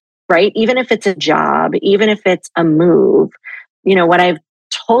 right? Even if it's a job, even if it's a move, what I've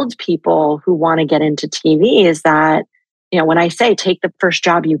told people who want to get into TV is that, when I say take the first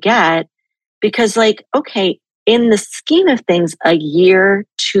job you get, because like, okay, in the scheme of things, a year,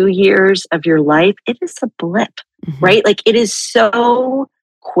 2 years of your life, it is a blip, right? Like it is so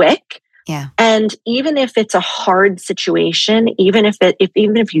quick. Yeah. And even if it's a hard situation, even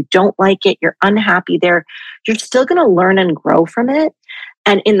if you don't like it, you're unhappy there, you're still going to learn and grow from it.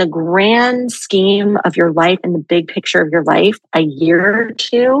 And in the grand scheme of your life and the big picture of your life, a year or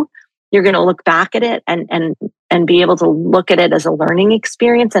two, you're going to look back at it and be able to look at it as a learning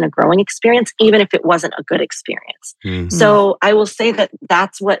experience and a growing experience, even if it wasn't a good experience. So I will say that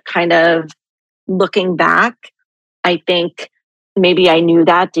that's what kind of looking back, I think maybe I knew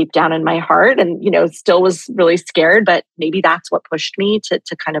that deep down in my heart and, still was really scared, but maybe that's what pushed me to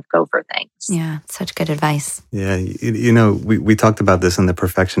kind of go for things. Yeah, such good advice. Yeah, we talked about this in the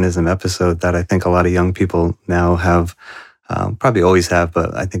perfectionism episode that I think a lot of young people now have, probably always have,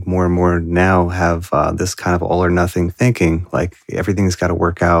 but I think more and more now have this kind of all or nothing thinking, like everything's got to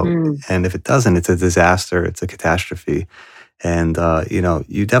work out. And if it doesn't, it's a disaster, it's a catastrophe. And,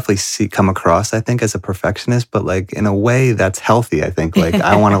 you definitely come across, I think, as a perfectionist, but like in a way that's healthy. I think like,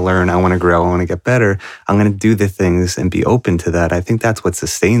 I want to learn, I want to grow, I want to get better. I'm going to do the things and be open to that. I think that's what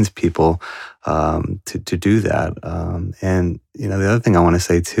sustains people to do that. And, the other thing I want to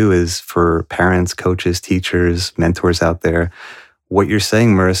say too is for parents, coaches, teachers, mentors out there, what you're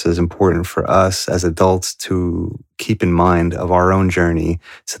saying, Marisa, is important for us as adults to keep in mind of our own journey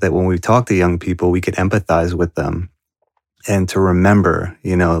so that when we talk to young people, we can empathize with them and to remember,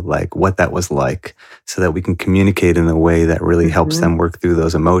 like what that was like so that we can communicate in a way that really helps them work through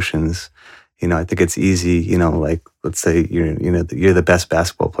those emotions. I think it's easy, like let's say you're the best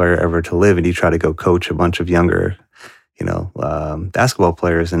basketball player ever to live and you try to go coach a bunch of younger, basketball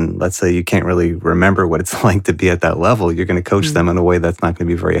players. And let's say you can't really remember what it's like to be at that level. You're going to coach them in a way that's not going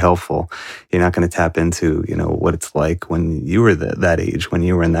to be very helpful. You're not going to tap into, what it's like when you were that age, when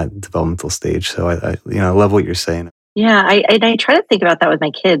you were in that developmental stage. So I love what you're saying. Yeah, I try to think about that with my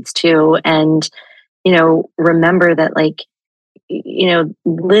kids too, and remember that like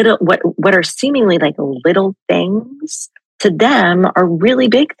little what are seemingly like little things to them are really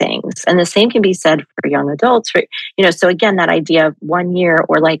big things, and the same can be said for young adults. For so again, that idea of 1 year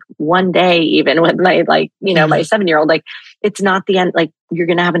or like one day, even with my my 7-year-old, like it's not the end. Like you're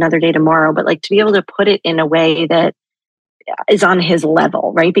going to have another day tomorrow, but like to be able to put it in a way that is on his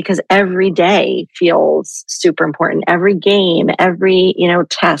level, right? Because every day feels super important. Every game, every,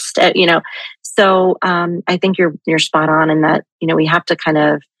 test, So I think you're spot on in that, we have to kind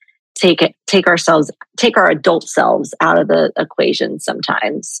of take our adult selves out of the equation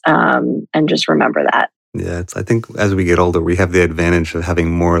sometimes, and just remember that. Yeah, I think as we get older, we have the advantage of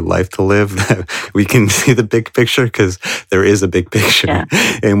having more life to live. We can see the big picture because there is a big picture. Yeah.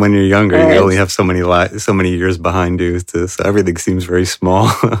 And when you're younger, you only have so many years behind you, so everything seems very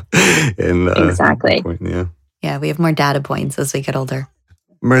small. And exactly. Yeah, we have more data points as we get older.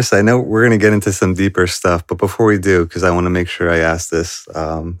 Marisa, I know we're going to get into some deeper stuff, but before we do, because I want to make sure I ask this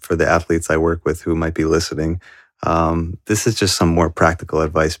for the athletes I work with who might be listening. This is just some more practical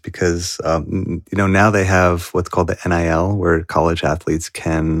advice because, now they have what's called the NIL, where college athletes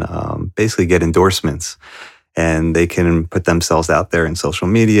can basically get endorsements and they can put themselves out there in social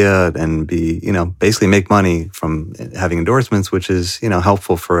media and be, basically make money from having endorsements, which is,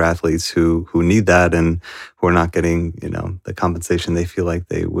 helpful for athletes who need that and who are not getting, the compensation they feel like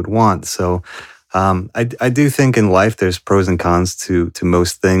they would want. So, I do think in life there's pros and cons to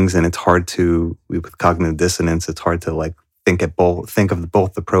most things, and it's hard with cognitive dissonance, it's hard to like think of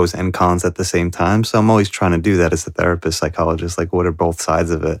both the pros and cons at the same time. So I'm always trying to do that as a therapist, psychologist, like what are both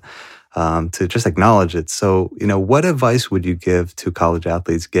sides of it, to just acknowledge it. So, what advice would you give to college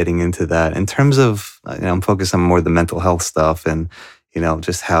athletes getting into that in terms of, I'm focused on more the mental health stuff and,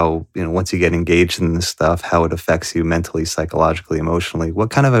 just how, once you get engaged in this stuff, how it affects you mentally, psychologically, emotionally.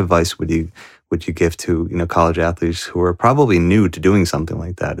 What kind of advice would you give to, college athletes who are probably new to doing something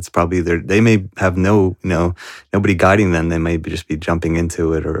like that? It's probably they may have nobody guiding them. They may just be jumping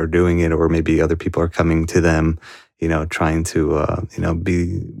into it or doing it, or maybe other people are coming to them, trying to,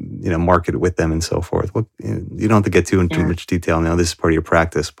 market it with them and so forth. You don't have to get too much detail now. This is part of your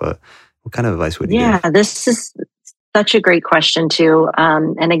practice, but what kind of advice would you give? Yeah, this is such a great question too.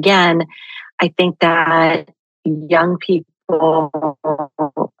 And again, I think that young people,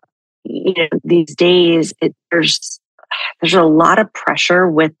 these days, there's a lot of pressure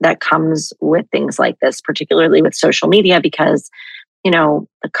that comes with things like this, particularly with social media, because the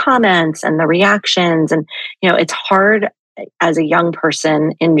comments and the reactions, and it's hard as a young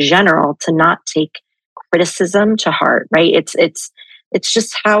person in general to not take criticism to heart, right? It's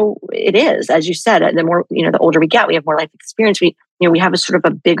just how it is. As you said, the more, the older we get, we have more life experience. We have a sort of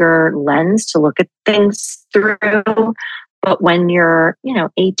a bigger lens to look at things through. But when you're,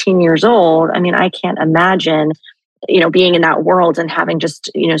 18 years old, I mean, I can't imagine, being in that world and having just,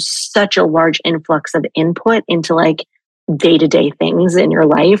 such a large influx of input into like day-to-day things in your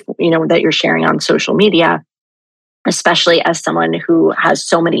life, that you're sharing on social media, especially as someone who has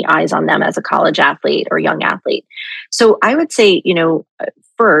so many eyes on them as a college athlete or young athlete. So I would say,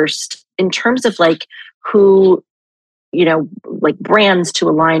 first, in terms of like who, like brands to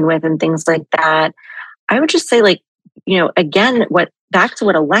align with and things like that, I would just say like, again, back to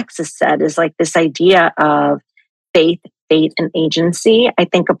what Alexis said is like this idea of faith, fate, and agency, I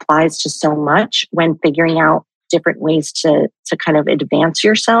think applies to so much when figuring out different ways to kind of advance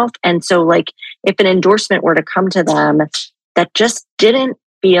yourself. And so like if an endorsement were to come to them that just didn't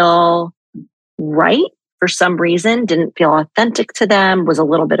feel right for some reason, didn't feel authentic to them, was a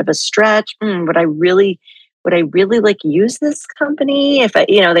little bit of a stretch, would I really like use this company if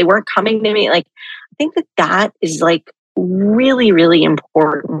they weren't coming to me? Like, I think that is like really, really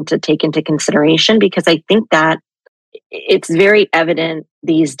important to take into consideration, because I think that it's very evident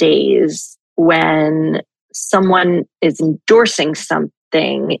these days when someone is endorsing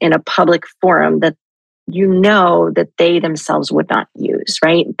something in a public forum that that they themselves would not use,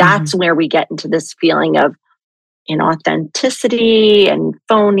 right? That's where we get into this feeling of inauthenticity and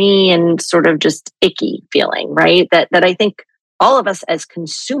phony and sort of just icky feeling, right? That I think all of us as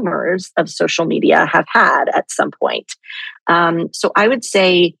consumers of social media have had at some point. So I would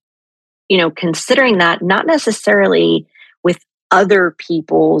say, considering that, not necessarily with other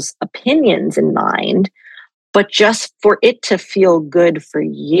people's opinions in mind, but just for it to feel good for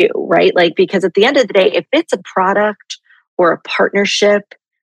you, right? Like, because at the end of the day, if it's a product or a partnership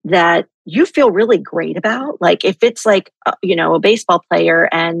that you feel really great about, like if it's like, a baseball player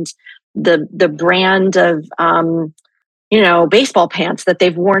and the brand of, baseball pants that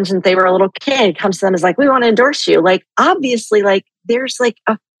they've worn since they were a little kid comes to them as like, we want to endorse you. Like, obviously, like there's like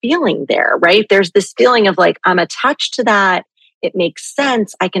a feeling there, right? There's this feeling of like, I'm attached to that. It makes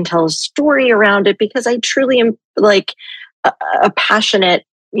sense. I can tell a story around it because I truly am like a passionate,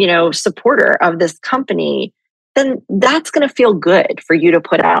 supporter of this company. Then that's going to feel good for you to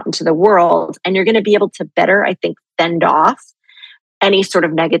put out into the world. And you're going to be able to better, I think, fend off any sort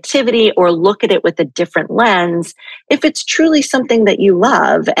of negativity or look at it with a different lens if it's truly something that you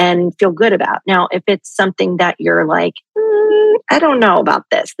love and feel good about. Now, if it's something that you're like, I don't know about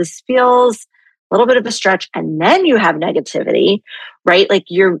this, this feels a little bit of a stretch, and then you have negativity, right? Like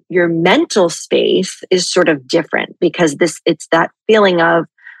your mental space is sort of different because it's that feeling of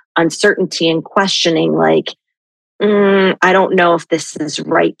uncertainty and questioning, like, I don't know if this is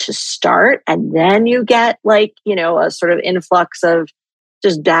right to start. And then you get like, a sort of influx of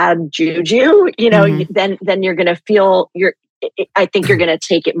just bad juju, then you're going to feel I think you're going to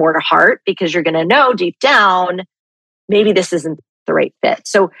take it more to heart because you're going to know deep down, maybe this isn't the right fit.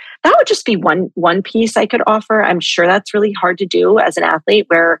 So that would just be one piece I could offer. I'm sure that's really hard to do as an athlete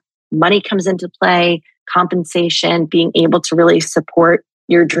where money comes into play, compensation, being able to really support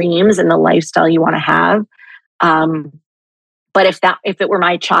your dreams and the lifestyle you want to have. But if it were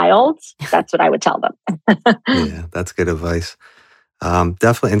my child, that's what I would tell them. Yeah, that's good advice.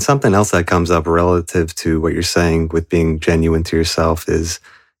 Definitely. And something else that comes up relative to what you're saying with being genuine to yourself is,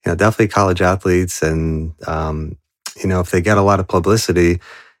 definitely college athletes. And, if they get a lot of publicity,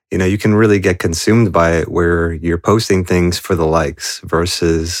 you can really get consumed by it where you're posting things for the likes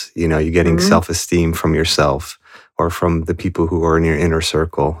versus, you're getting self-esteem from yourself or from the people who are in your inner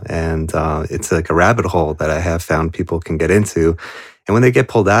circle. And it's like a rabbit hole that I have found people can get into. And when they get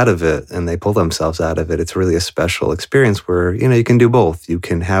pulled out of it and they pull themselves out of it, it's really a special experience where, you can do both. You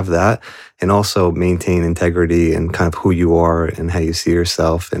can have that and also maintain integrity and kind of who you are and how you see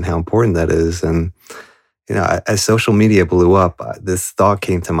yourself and how important that is. And, as social media blew up, this thought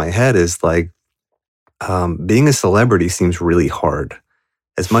came to my head is like, being a celebrity seems really hard.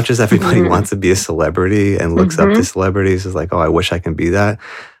 As much as everybody wants to be a celebrity and looks up to celebrities, is like, oh, I wish I can be that.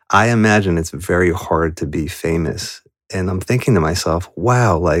 I imagine it's very hard to be famous. And I'm thinking to myself,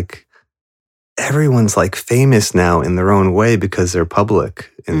 wow, like everyone's like famous now in their own way because they're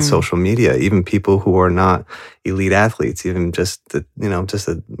public in social media. Even people who are not elite athletes, even just just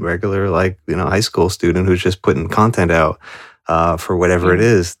a regular high school student who's just putting content out for whatever it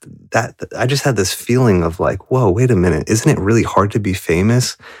is. That I just had this feeling of like, whoa, wait a minute, isn't it really hard to be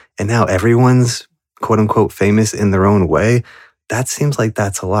famous? And now everyone's quote unquote famous in their own way. That seems like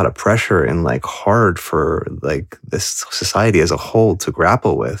that's a lot of pressure and like hard for like this society as a whole to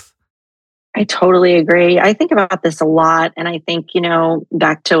grapple with. I totally agree. I think about this a lot. And I think,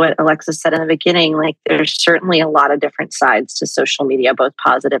 back to what Alexis said in the beginning, like there's certainly a lot of different sides to social media, both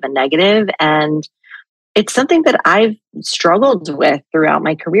positive and negative. And it's something that I've struggled with throughout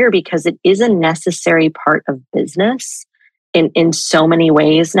my career because it is a necessary part of business in so many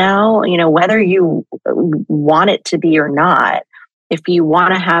ways now, whether you want it to be or not. If you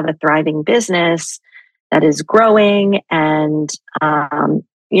want to have a thriving business that is growing and,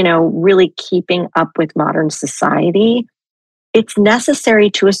 really keeping up with modern society, it's necessary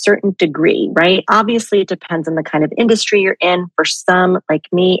to a certain degree, right? Obviously, it depends on the kind of industry you're in. For some, like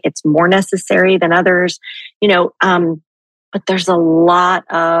me, it's more necessary than others, but there's a lot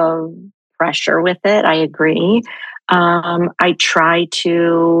of pressure with it. I agree. I try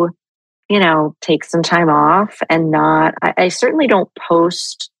to, take some time off and I certainly don't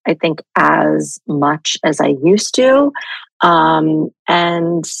post, I think, as much as I used to.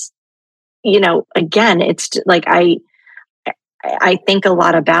 And, again, it's like, I think a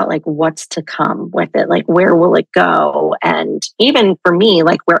lot about like what's to come with it, like where will it go? And even for me,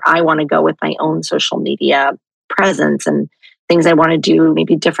 like where I want to go with my own social media presence and things I want to do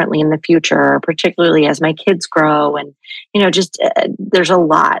maybe differently in the future, particularly as my kids grow. And, just there's a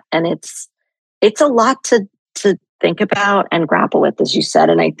lot, and it's a lot to think about and grapple with, as you said.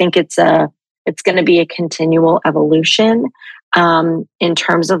 And I think it's going to be a continual evolution in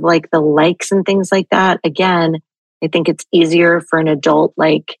terms of like the likes and things like that. Again, I think it's easier for an adult,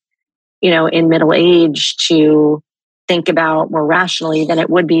 like, in middle age to think about more rationally than it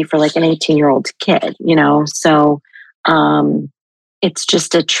would be for like an 18-year-old kid, So it's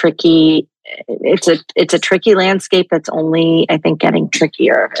just a tricky landscape that's only, I think, getting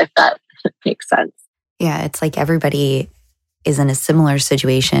trickier, if that makes sense. Yeah, it's like everybody is in a similar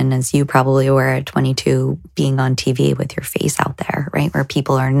situation as you probably were at 22, being on TV with your face out there, right? Where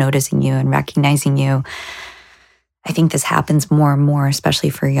people are noticing you and recognizing you. I think this happens more and more,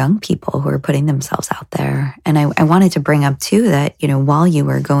 especially for young people who are putting themselves out there. And I wanted to bring up too that, while you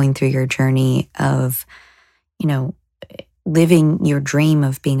were going through your journey of, living your dream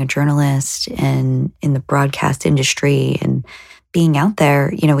of being a journalist and in the broadcast industry and being out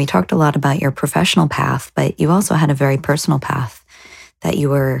there, we talked a lot about your professional path, but you also had a very personal path that you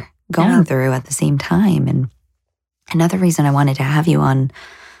were going through at the same time. And another reason I wanted to have you on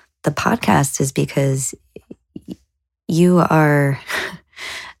the podcast is because you are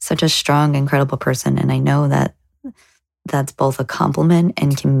such a strong, incredible person. And I know that that's both a compliment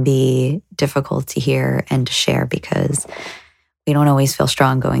and can be difficult to hear and to share, because we don't always feel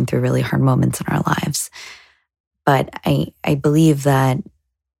strong going through really hard moments in our lives. But I believe that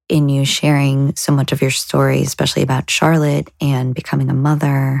in you sharing so much of your story, especially about Charlotte and becoming a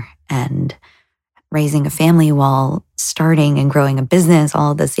mother and raising a family while starting and growing a business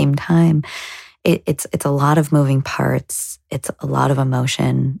all at the same time, it's a lot of moving parts. It's a lot of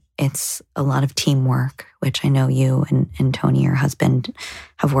emotion. It's a lot of teamwork, which I know you and Tony, your husband,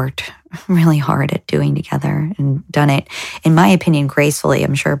 have worked really hard at doing together and done it, in my opinion, gracefully.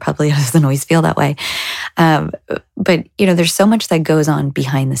 I'm sure it probably doesn't always feel that way. But, there's so much that goes on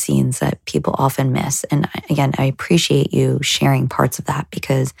behind the scenes that people often miss. And again, I appreciate you sharing parts of that,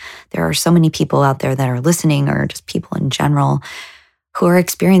 because there are so many people out there that are listening, or just people in general, who are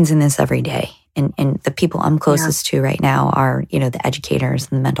experiencing this every day. And the people I'm closest to right now are, the educators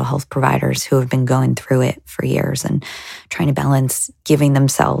and the mental health providers who have been going through it for years and trying to balance giving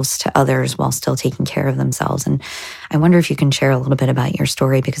themselves to others while still taking care of themselves. And I wonder if you can share a little bit about your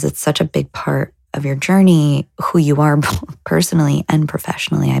story, because it's such a big part of your journey, who you are personally and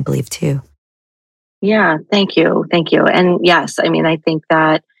professionally, I believe, too. Yeah, thank you. Thank you. And yes, I think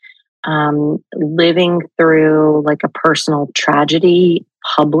that living through like a personal tragedy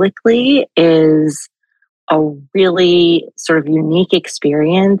publicly is a really sort of unique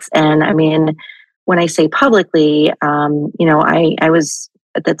experience. And when I say publicly, I was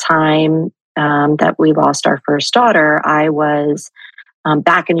at the time that we lost our first daughter, I was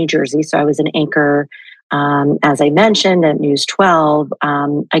back in New Jersey. So I was an anchor, as I mentioned, at News 12,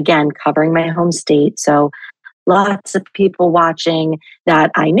 again, covering my home state. So lots of people watching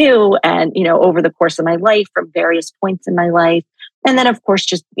that I knew, and, over the course of my life from various points in my life. And then, of course,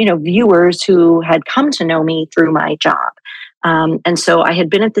 just, viewers who had come to know me through my job. And so I had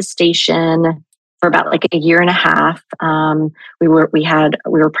been at the station for about like a year and a half. We were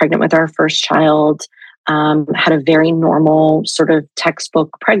pregnant with our first child, had a very normal sort of textbook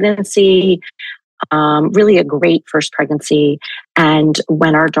pregnancy, really a great first pregnancy. And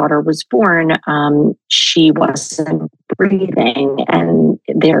when our daughter was born, she wasn't breathing, and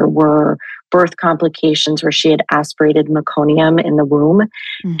there were birth complications where she had aspirated meconium in the womb.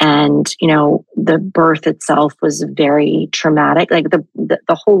 Mm-hmm. And, the birth itself was very traumatic. Like the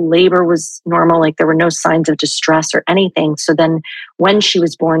whole labor was normal. Like there were no signs of distress or anything. So then when she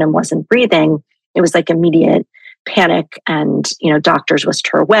was born and wasn't breathing, it was like immediate panic, and doctors whisked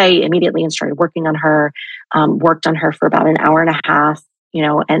her away immediately and started working on her, worked on her for about an hour and a half,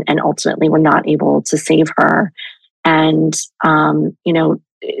 and ultimately were not able to save her. And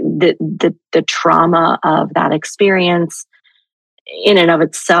the trauma of that experience in and of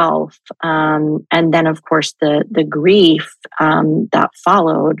itself, and then of course the grief that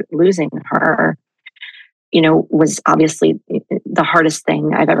followed losing her, was obviously the hardest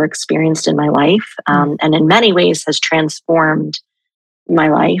thing I've ever experienced in my life. And in many ways has transformed my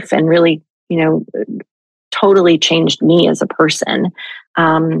life and really, totally changed me as a person.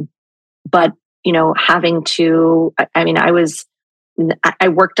 But, having to, I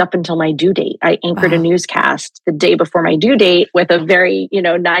worked up until my due date. I anchored a newscast the day before my due date with a very,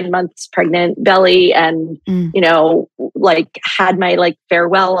 9 months pregnant belly, and, had my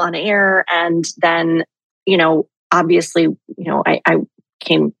farewell on air. And then, obviously, I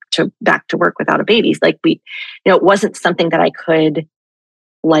came back to work without a baby. Like it wasn't something that I could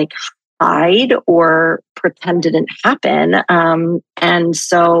like hide or pretend didn't happen. And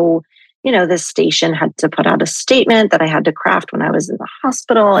so, this station had to put out a statement that I had to craft when I was in the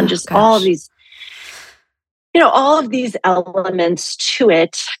hospital, and all of these, all of these elements to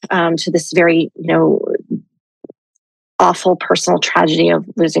it, to this very, awful personal tragedy of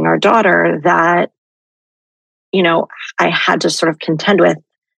losing our daughter that, I had to sort of contend with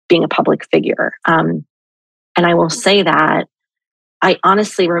being a public figure. And I will say that I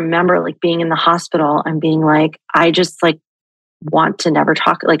honestly remember like being in the hospital and being like, I just like want to never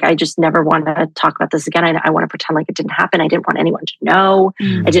talk. Like, I just never want to talk about this again. I want to pretend like it didn't happen. I didn't want anyone to know.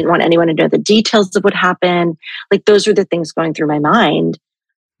 I didn't want anyone to know the details of what happened. Like, those were the things going through my mind.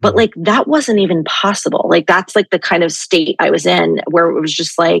 But like, that wasn't even possible. Like, that's like the kind of state I was in where it was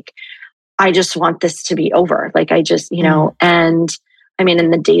just like, I just want this to be over. Like, I just, and I mean,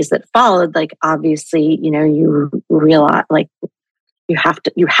 in the days that followed, like, obviously, you realize like, you have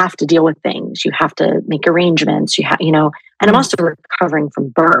to deal with things. You have to make arrangements. And I'm also recovering from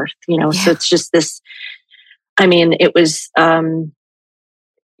birth, so it's just this, I mean, it was,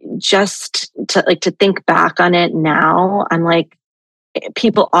 just to think back on it now, I'm like,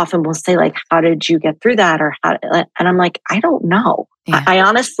 people often will say like, how did you get through that? And I'm like, I don't know. Yeah. I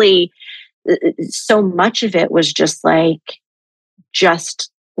honestly, so much of it was just like,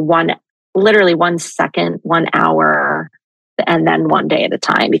 literally 1 second, 1 hour, and then one day at a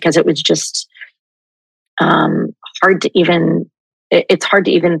time, because it was just hard to even, it's hard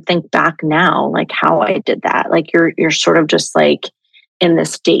to even think back now, like how I did that. Like you're sort of just like in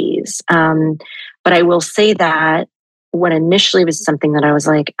this daze. But I will say that what initially was something that I was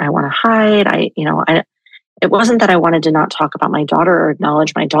like, I want to hide. It wasn't that I wanted to not talk about my daughter or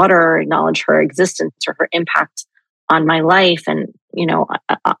acknowledge my daughter or acknowledge her existence or her impact on my life. And,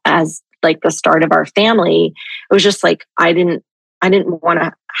 as like the start of our family, it was just like, I didn't want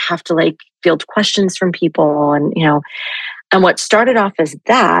to have to like field questions from people. And, and what started off as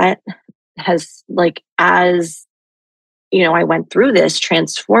that has like, as, I went through this,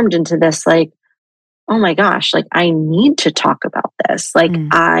 transformed into this, like, oh my gosh, like I need to talk about this. Like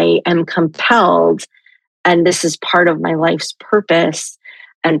I am compelled, and this is part of my life's purpose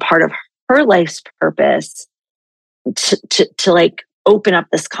and part of her life's purpose to like open up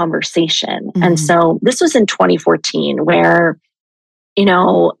this conversation. And so this was in 2014 where,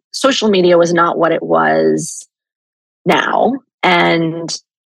 social media was not what it was now. And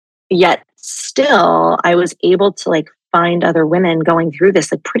yet still I was able to like find other women going through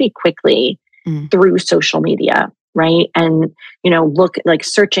this like pretty quickly through social media. Right. And, look like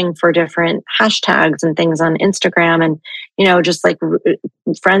searching for different hashtags and things on Instagram and, just like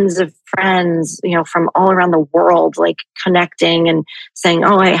friends of friends, from all around the world, like connecting and saying,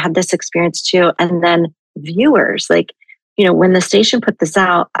 oh, I had this experience too. And then viewers, like, when the station put this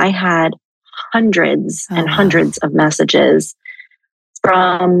out, I had hundreds and hundreds of messages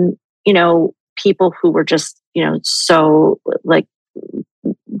from, people who were just, so like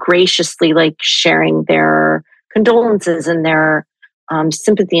graciously like sharing their condolences and their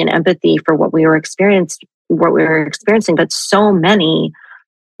sympathy and empathy for what we were experiencing. But so many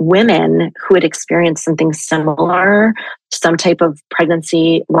women who had experienced something similar, some type of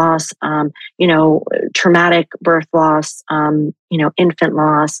pregnancy loss, traumatic birth loss, infant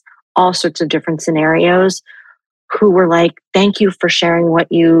loss, all sorts of different scenarios, who were like, thank you for sharing what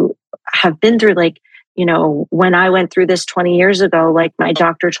you have been through. Like, when I went through this 20 years ago, like my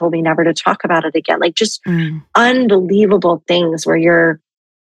doctor told me never to talk about it again. Like just unbelievable things where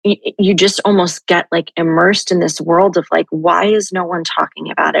you just almost get like immersed in this world of like, why is no one talking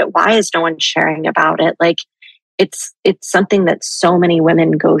about it? Why is no one sharing about it? Like it's something that so many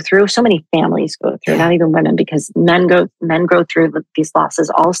women go through, so many families go through, not even women, because men go through these losses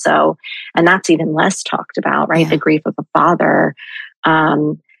also. And that's even less talked about, right? The grief of a father.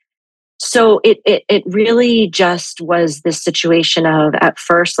 So it really just was this situation of, at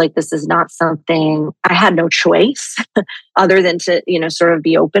first, like, this is not something, I had no choice other than to, sort of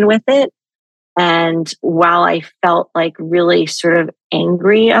be open with it. And while I felt like really sort of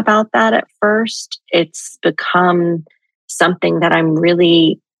angry about that at first, it's become something that I'm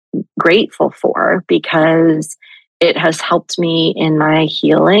really grateful for, because it has helped me in my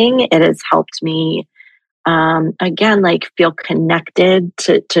healing. It has helped me again, like feel connected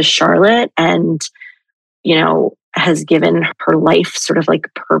to Charlotte, and, has given her life sort of like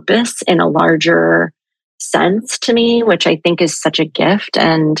purpose in a larger sense to me, which I think is such a gift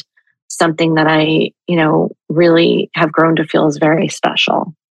and something that I, really have grown to feel is very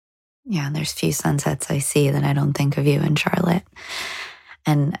special. Yeah, and there's few sunsets I see that I don't think of you and Charlotte.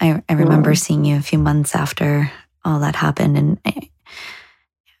 And I remember seeing you a few months after all that happened, and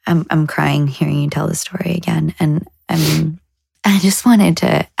I'm crying hearing you tell the story again. And I just wanted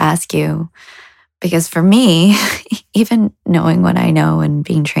to ask you, because for me, even knowing what I know and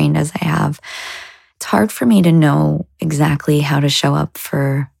being trained as I have, it's hard for me to know exactly how to show up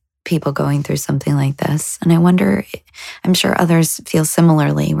for people going through something like this. And I wonder, I'm sure others feel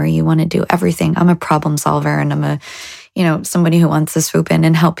similarly, where you want to do everything. I'm a problem solver, and I'm somebody who wants to swoop in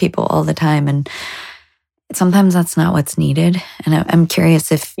and help people all the time. And sometimes that's not what's needed. And I'm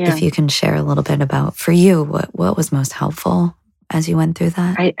curious if you can share a little bit about, for you, what was most helpful as you went through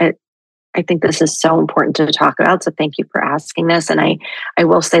that. I think this is so important to talk about. So thank you for asking this. And I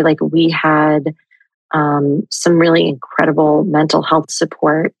will say, like, we had some really incredible mental health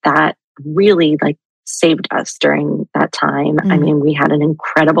support that really like saved us during that time. I mean, we had an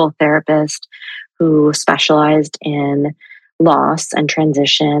incredible therapist who specialized in loss and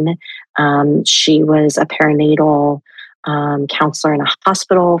transition. She was a perinatal counselor in a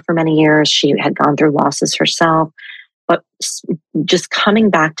hospital for many years. She had gone through losses herself. But just coming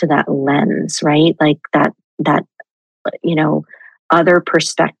back to that lens, right? Like that, other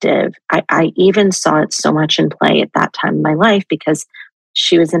perspective. I even saw it so much in play at that time in my life because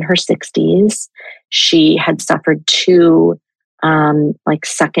she was in her 60s. She had suffered two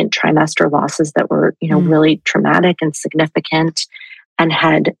second trimester losses that were, really traumatic and significant, and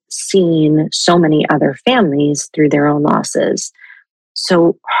had seen so many other families through their own losses.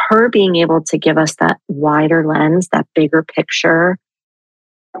 So her being able to give us that wider lens, that bigger picture,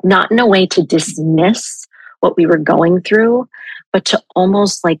 not in a way to dismiss what we were going through, but to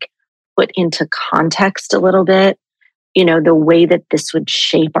almost like put into context a little bit, the way that this would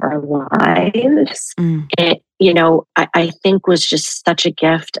shape our lives. It, I think was just such a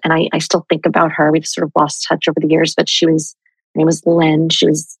gift. And I still think about her. We've sort of lost touch over the years, but her name was Lynn. She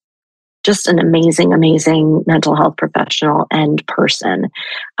was just an amazing, amazing mental health professional and person.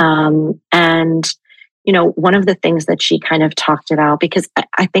 And one of the things that she kind of talked about, because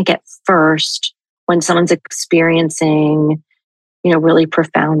I think at first, when someone's experiencing, really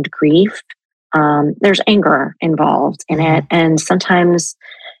profound grief, there's anger involved in it. And sometimes,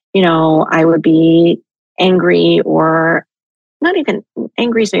 I would be angry, or not even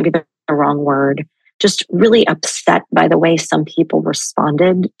angry is maybe the wrong word, just really upset by the way some people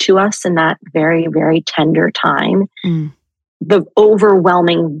responded to us in that very, very tender time. The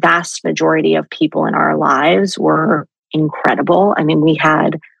overwhelming vast majority of people in our lives were incredible. I mean, we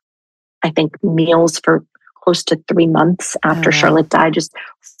had, I think, meals for close to 3 months after Charlotte died, just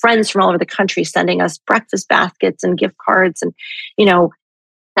friends from all over the country sending us breakfast baskets and gift cards, and,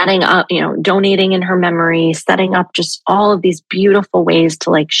 setting up, donating in her memory, setting up just all of these beautiful ways to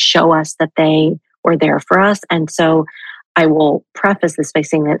like show us that they were there for us. And so I will preface this by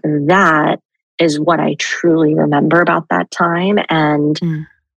saying that is what I truly remember about that time. And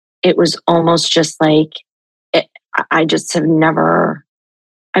it was almost just like, I've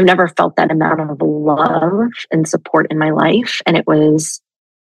never felt that amount of love and support in my life. And it was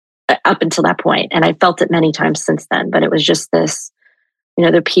up until that point. And I felt it many times since then, but it was just this,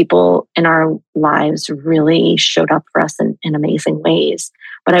 the people in our lives really showed up for us in amazing ways.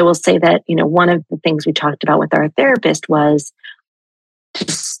 But I will say that, one of the things we talked about with our therapist was,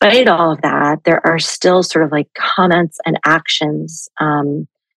 despite all of that, there are still sort of like comments and actions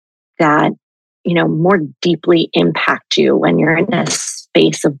that, more deeply impact you when you're in a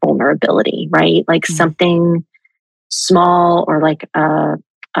space of vulnerability, right? Like something small, or like a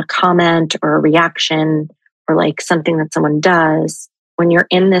comment or a reaction, or like something that someone does, when you're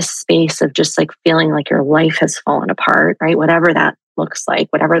in this space of just like feeling like your life has fallen apart, right? Whatever that looks like,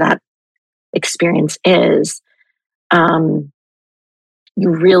 whatever that experience is, you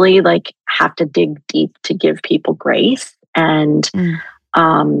really like have to dig deep to give people grace. And,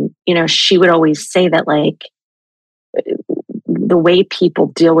 she would always say that like the way people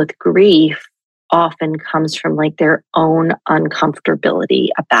deal with grief often comes from like their own uncomfortability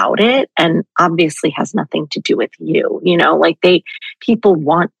about it, and obviously has nothing to do with you. Like people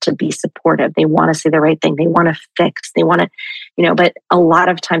want to be supportive, they want to say the right thing, they want to fix, they want to, but a lot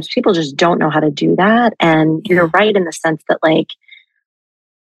of times people just don't know how to do that. And you're right in the sense that like,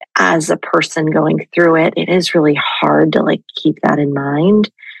 as a person going through it, it is really hard to like keep that in mind.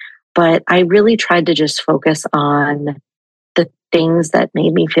 But I really tried to just focus on the things that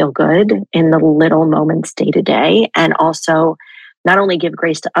made me feel good in the little moments day to day. And also not only give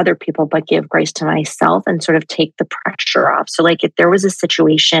grace to other people, but give grace to myself and sort of take the pressure off. So like if there was a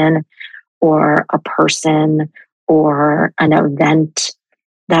situation or a person or an event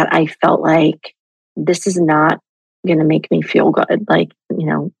that I felt like this is not going to make me feel good. Like,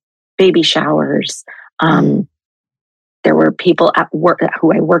 baby showers. There were people at work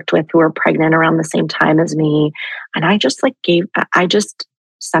who I worked with who were pregnant around the same time as me. And I just I just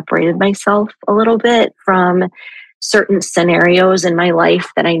separated myself a little bit from certain scenarios in my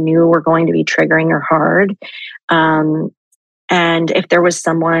life that I knew were going to be triggering or hard. And if there was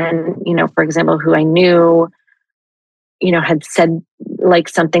someone, for example, who I knew, had said like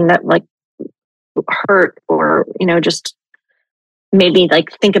something that like hurt or, just made me like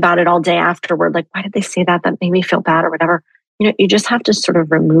think about it all day afterward. Like, why did they say that? That made me feel bad or whatever. You just have to sort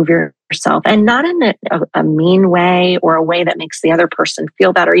of remove yourself, and not in a mean way or a way that makes the other person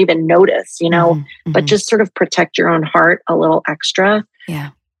feel bad or even notice, but just sort of protect your own heart a little extra. Yeah.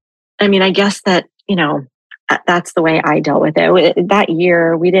 I mean, I guess that, that's the way I dealt with it. That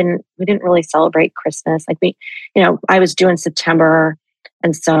year, we didn't really celebrate Christmas. Like I was due in September.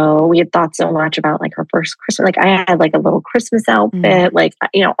 And so we had thought so much about like her first Christmas. Like I had like a little Christmas outfit, like,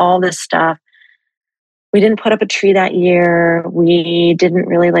 all this stuff. We didn't put up a tree that year. We didn't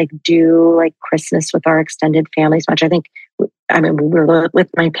really like do like Christmas with our extended families much. We were with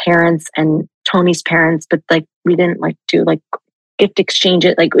my parents and Tony's parents, but like we didn't like do like gift exchange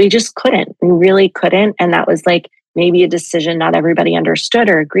it. Like we just couldn't. We really couldn't. And that was like maybe a decision not everybody understood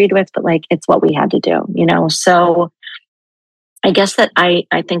or agreed with, but like it's what we had to do, So I guess that I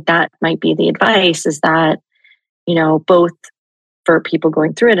think that might be the advice is that, both for people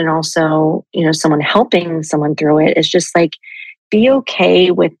going through it and also, someone helping someone through it is just like, be okay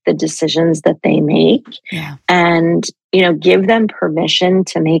with the decisions that they make and, give them permission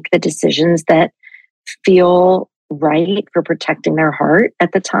to make the decisions that feel right for protecting their heart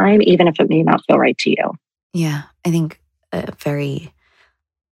at the time, even if it may not feel right to you. Yeah. I think a very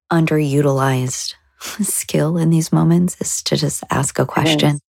underutilized skill in these moments is to just ask a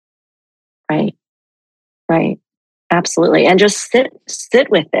question. Right. Absolutely. And just sit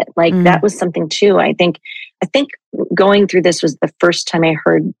with it. Like that was something too. I think going through this was the first time I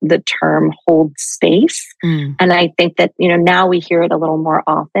heard the term hold space. And I think that, now we hear it a little more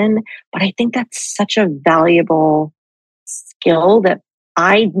often, but I think that's such a valuable skill that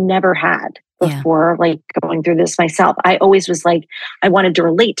I never had before, like going through this myself. I always was like, I wanted to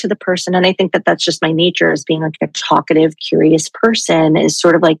relate to the person. And I think that that's just my nature as being like a talkative, curious person is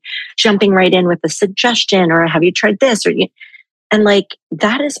sort of like jumping right in with a suggestion or have you tried this? And like,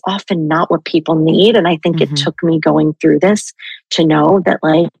 that is often not what people need. And I think it took me going through this to know that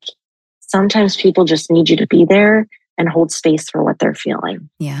like, sometimes people just need you to be there and hold space for what they're feeling.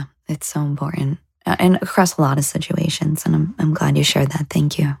 Yeah, it's so important. And across a lot of situations. And I'm glad you shared that.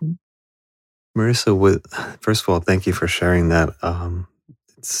 Thank you. Marisa, first of all, thank you for sharing that.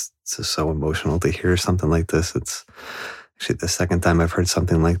 It's just so emotional to hear something like this. It's actually the second time I've heard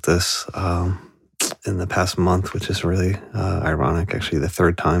something like this in the past month, which is really ironic. Actually, the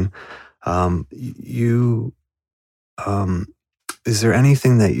third time. Is there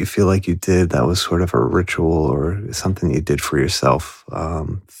anything that you feel like you did that was sort of a ritual or something you did for yourself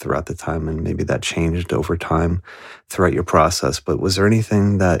throughout the time, and maybe that changed over time throughout your process? But was there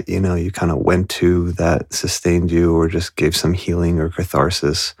anything that, you kind of went to that sustained you or just gave some healing or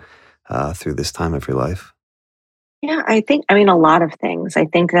catharsis through this time of your life? Yeah, a lot of things. I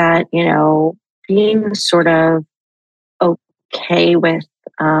think that, being sort of okay with,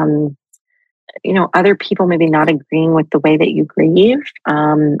 other people maybe not agreeing with the way that you grieve.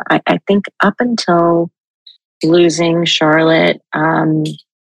 I think up until losing Charlotte,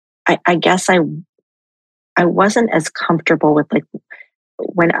 I guess I wasn't as comfortable with like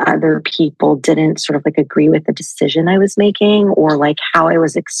when other people didn't sort of like agree with the decision I was making or like how I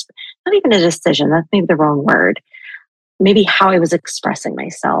was, not even a decision, that's maybe the wrong word, maybe how I was expressing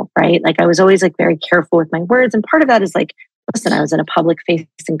myself, right? Like I was always like very careful with my words. And part of that is like, listen, I was in a public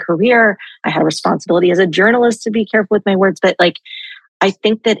facing career. I had a responsibility as a journalist to be careful with my words. But like, I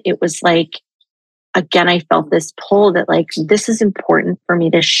think that it was like, again, I felt this pull that like, this is important for me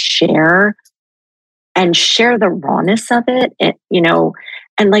to share and share the rawness of it.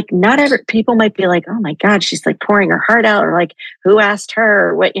 And like not every people might be like, oh my God, she's like pouring her heart out or like, who asked her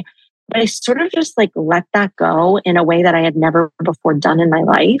or what? But I sort of just like let that go in a way that I had never before done in my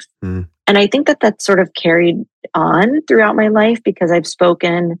life. And I think that that sort of carried on throughout my life because I've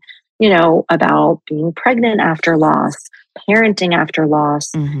spoken, about being pregnant after loss, parenting after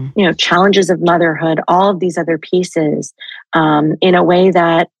loss, challenges of motherhood, all of these other pieces, in a way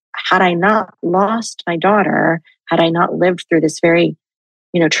that had I not lost my daughter, had I not lived through this very,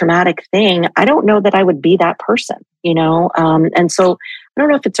 traumatic thing, I don't know that I would be that person, and so I don't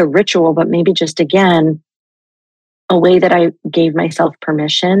know if it's a ritual, but maybe just again, a way that I gave myself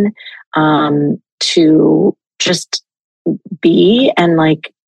permission to just be and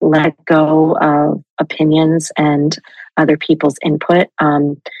like let go of opinions and other people's input,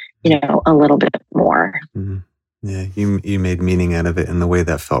 a little bit more. Mm-hmm. Yeah, you made meaning out of it in the way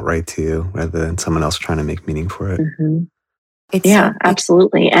that felt right to you, rather than someone else trying to make meaning for it. Mm-hmm. Yeah,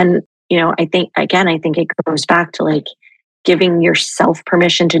 absolutely. And I think it goes back to like giving yourself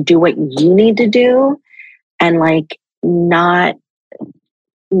permission to do what you need to do, and like not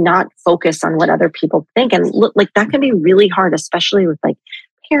focus on what other people think. And look, like that can be really hard, especially with like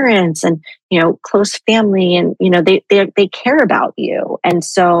parents and close family, and they care about you, and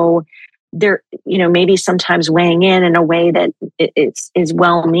so they're maybe sometimes weighing in a way that is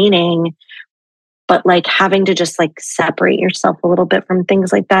well meaning, but like having to just like separate yourself a little bit from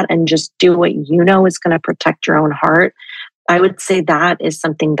things like that and just do what is going to protect your own heart. I would say that is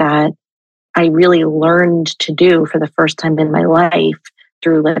something that I really learned to do for the first time in my life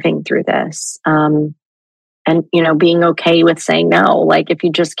through living through this. And, being okay with saying no. Like if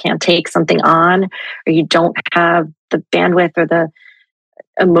you just can't take something on, or you don't have the bandwidth or the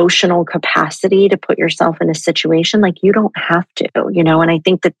emotional capacity to put yourself in a situation, like you don't have to, and I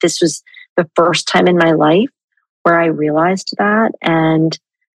think that this was the first time in my life where I realized that, and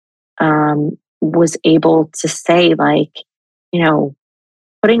was able to say like,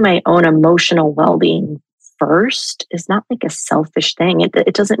 putting my own emotional well-being first is not like a selfish thing.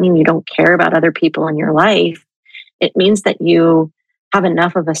 It doesn't mean you don't care about other people in your life. It means that you have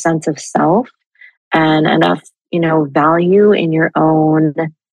enough of a sense of self and enough, value in your own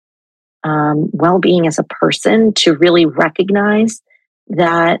well-being as a person to really recognize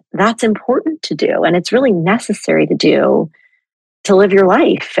that that's important to do. And it's really necessary to do to live your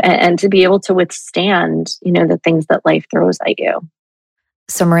life and to be able to withstand, the things that life throws at you.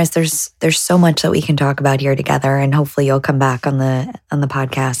 So Marisa, there's so much that we can talk about here together, and hopefully you'll come back on the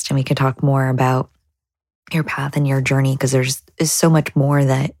podcast and we can talk more about your path and your journey, because there's so much more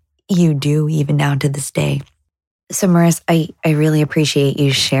that you do even now to this day. So Marisa, I really appreciate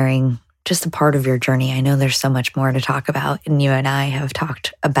you sharing just a part of your journey. I know there's so much more to talk about, and you and I have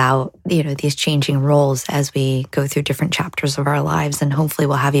talked about, these changing roles as we go through different chapters of our lives, and hopefully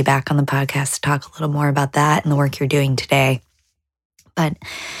we'll have you back on the podcast to talk a little more about that and the work you're doing today. But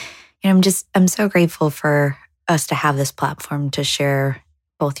I'm so grateful for us to have this platform to share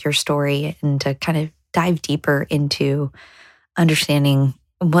both your story and to kind of dive deeper into understanding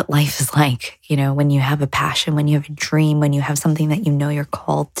what life is like, when you have a passion, when you have a dream, when you have something that you're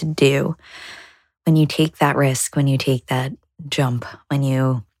called to do, when you take that risk, when you take that jump, when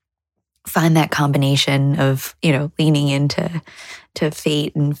you find that combination of, leaning into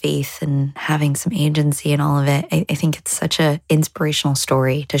fate and faith and having some agency and all of it. I think it's such an inspirational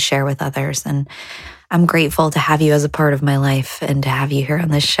story to share with others. And I'm grateful to have you as a part of my life and to have you here on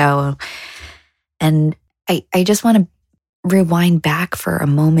this show. And I just want to rewind back for a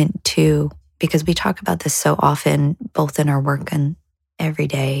moment too, because we talk about this so often, both in our work and every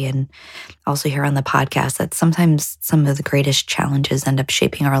day, and also here on the podcast, that sometimes some of the greatest challenges end up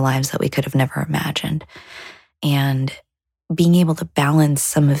shaping our lives that we could have never imagined. And being able to balance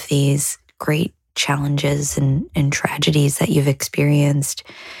some of these great challenges and tragedies that you've experienced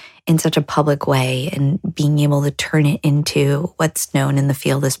in such a public way, and being able to turn it into what's known in the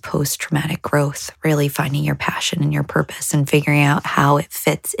field as post-traumatic growth, really finding your passion and your purpose and figuring out how it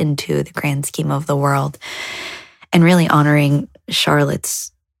fits into the grand scheme of the world, and really honoring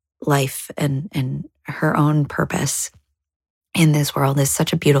Charlotte's life and her own purpose in this world is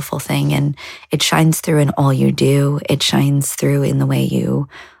such a beautiful thing. And it shines through in all you do. It shines through in the way you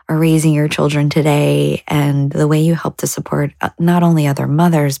are raising your children today, and the way you help to support not only other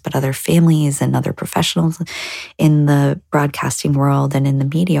mothers, but other families and other professionals in the broadcasting world and in the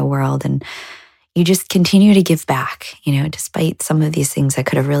media world. And you just continue to give back, despite some of these things that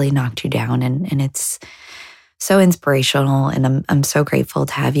could have really knocked you down. And it's so inspirational. And I'm so grateful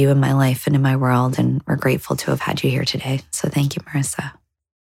to have you in my life and in my world. And we're grateful to have had you here today. So thank you, Marisa.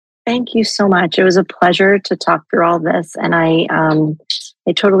 Thank you so much. It was a pleasure to talk through all this. And I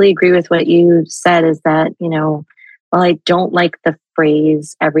totally agree with what you said, is that, while I don't like the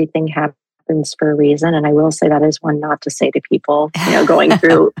phrase, everything happens for a reason. And I will say that is one not to say to people, going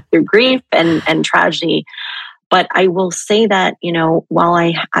through grief and tragedy. But I will say that,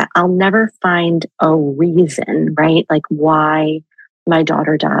 while I'll never find a reason, right? Like why my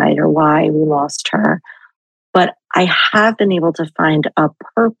daughter died or why we lost her. But I have been able to find a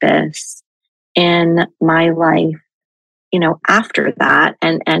purpose in my life, after that,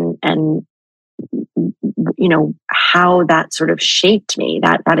 and how that sort of shaped me,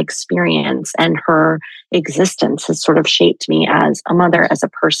 that experience and her existence has sort of shaped me as a mother, as a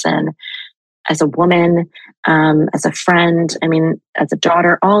person. as a woman, as a friend, I mean, as a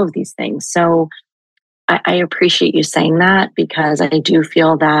daughter, all of these things. So I appreciate you saying that, because I do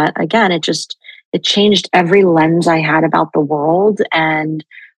feel that, again, it changed every lens I had about the world and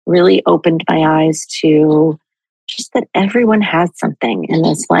really opened my eyes to just that everyone has something in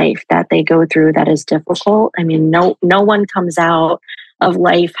this life that they go through that is difficult. I mean, no one comes out of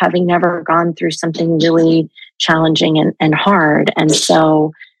life having never gone through something really challenging and hard. And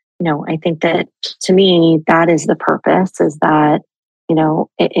so, I think that, to me, that is the purpose, is that,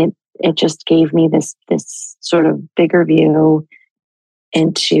 it just gave me this sort of bigger view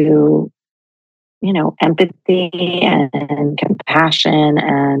into, empathy and compassion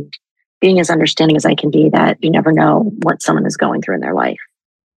and being as understanding as I can be, that you never know what someone is going through in their life.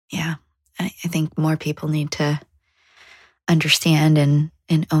 Yeah. I think more people need to understand and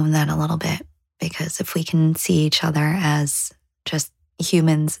own that a little bit, because if we can see each other as just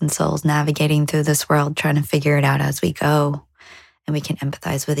humans and souls navigating through this world, trying to figure it out as we go, and we can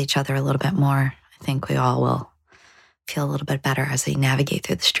empathize with each other a little bit more, I think we all will feel a little bit better as we navigate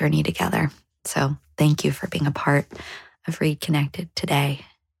through this journey together. So thank you for being a part of Read Connected today.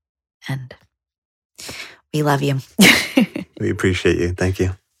 And we love you. We appreciate you. Thank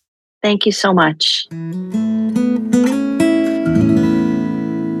you. Thank you so much.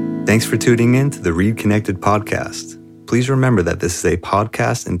 Thanks for tuning in to the Read Connected podcast. Please remember that this is a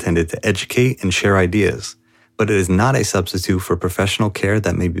podcast intended to educate and share ideas, but it is not a substitute for professional care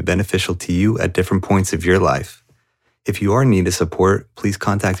that may be beneficial to you at different points of your life. If you are in need of support, please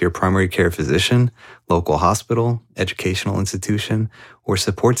contact your primary care physician, local hospital, educational institution, or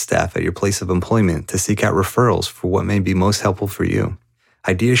support staff at your place of employment to seek out referrals for what may be most helpful for you.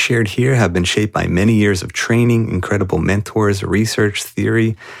 Ideas shared here have been shaped by many years of training, incredible mentors, research,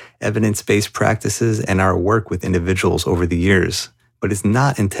 theory, evidence-based practices, and our work with individuals over the years, but it's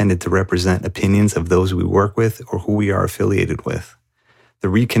not intended to represent opinions of those we work with or who we are affiliated with. The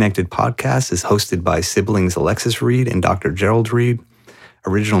Read Connected podcast is hosted by siblings Alexis Reed and Dr. Gerald Reed.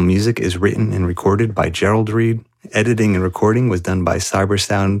 Original music is written and recorded by Gerald Reed. Editing and recording was done by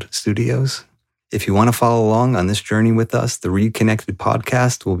Cybersound Studios. If you want to follow along on this journey with us, the Read Connected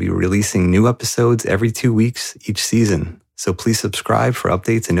podcast will be releasing new episodes every 2 weeks each season. So please subscribe for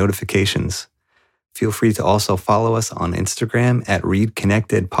updates and notifications. Feel free to also follow us on Instagram at Read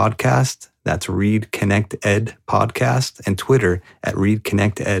Connected Podcast. That's Read Connect Ed Podcast, and Twitter at Read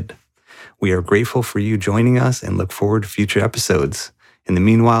Connect Ed. We are grateful for you joining us and look forward to future episodes. In the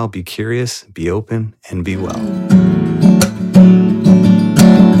meanwhile, be curious, be open, and be well.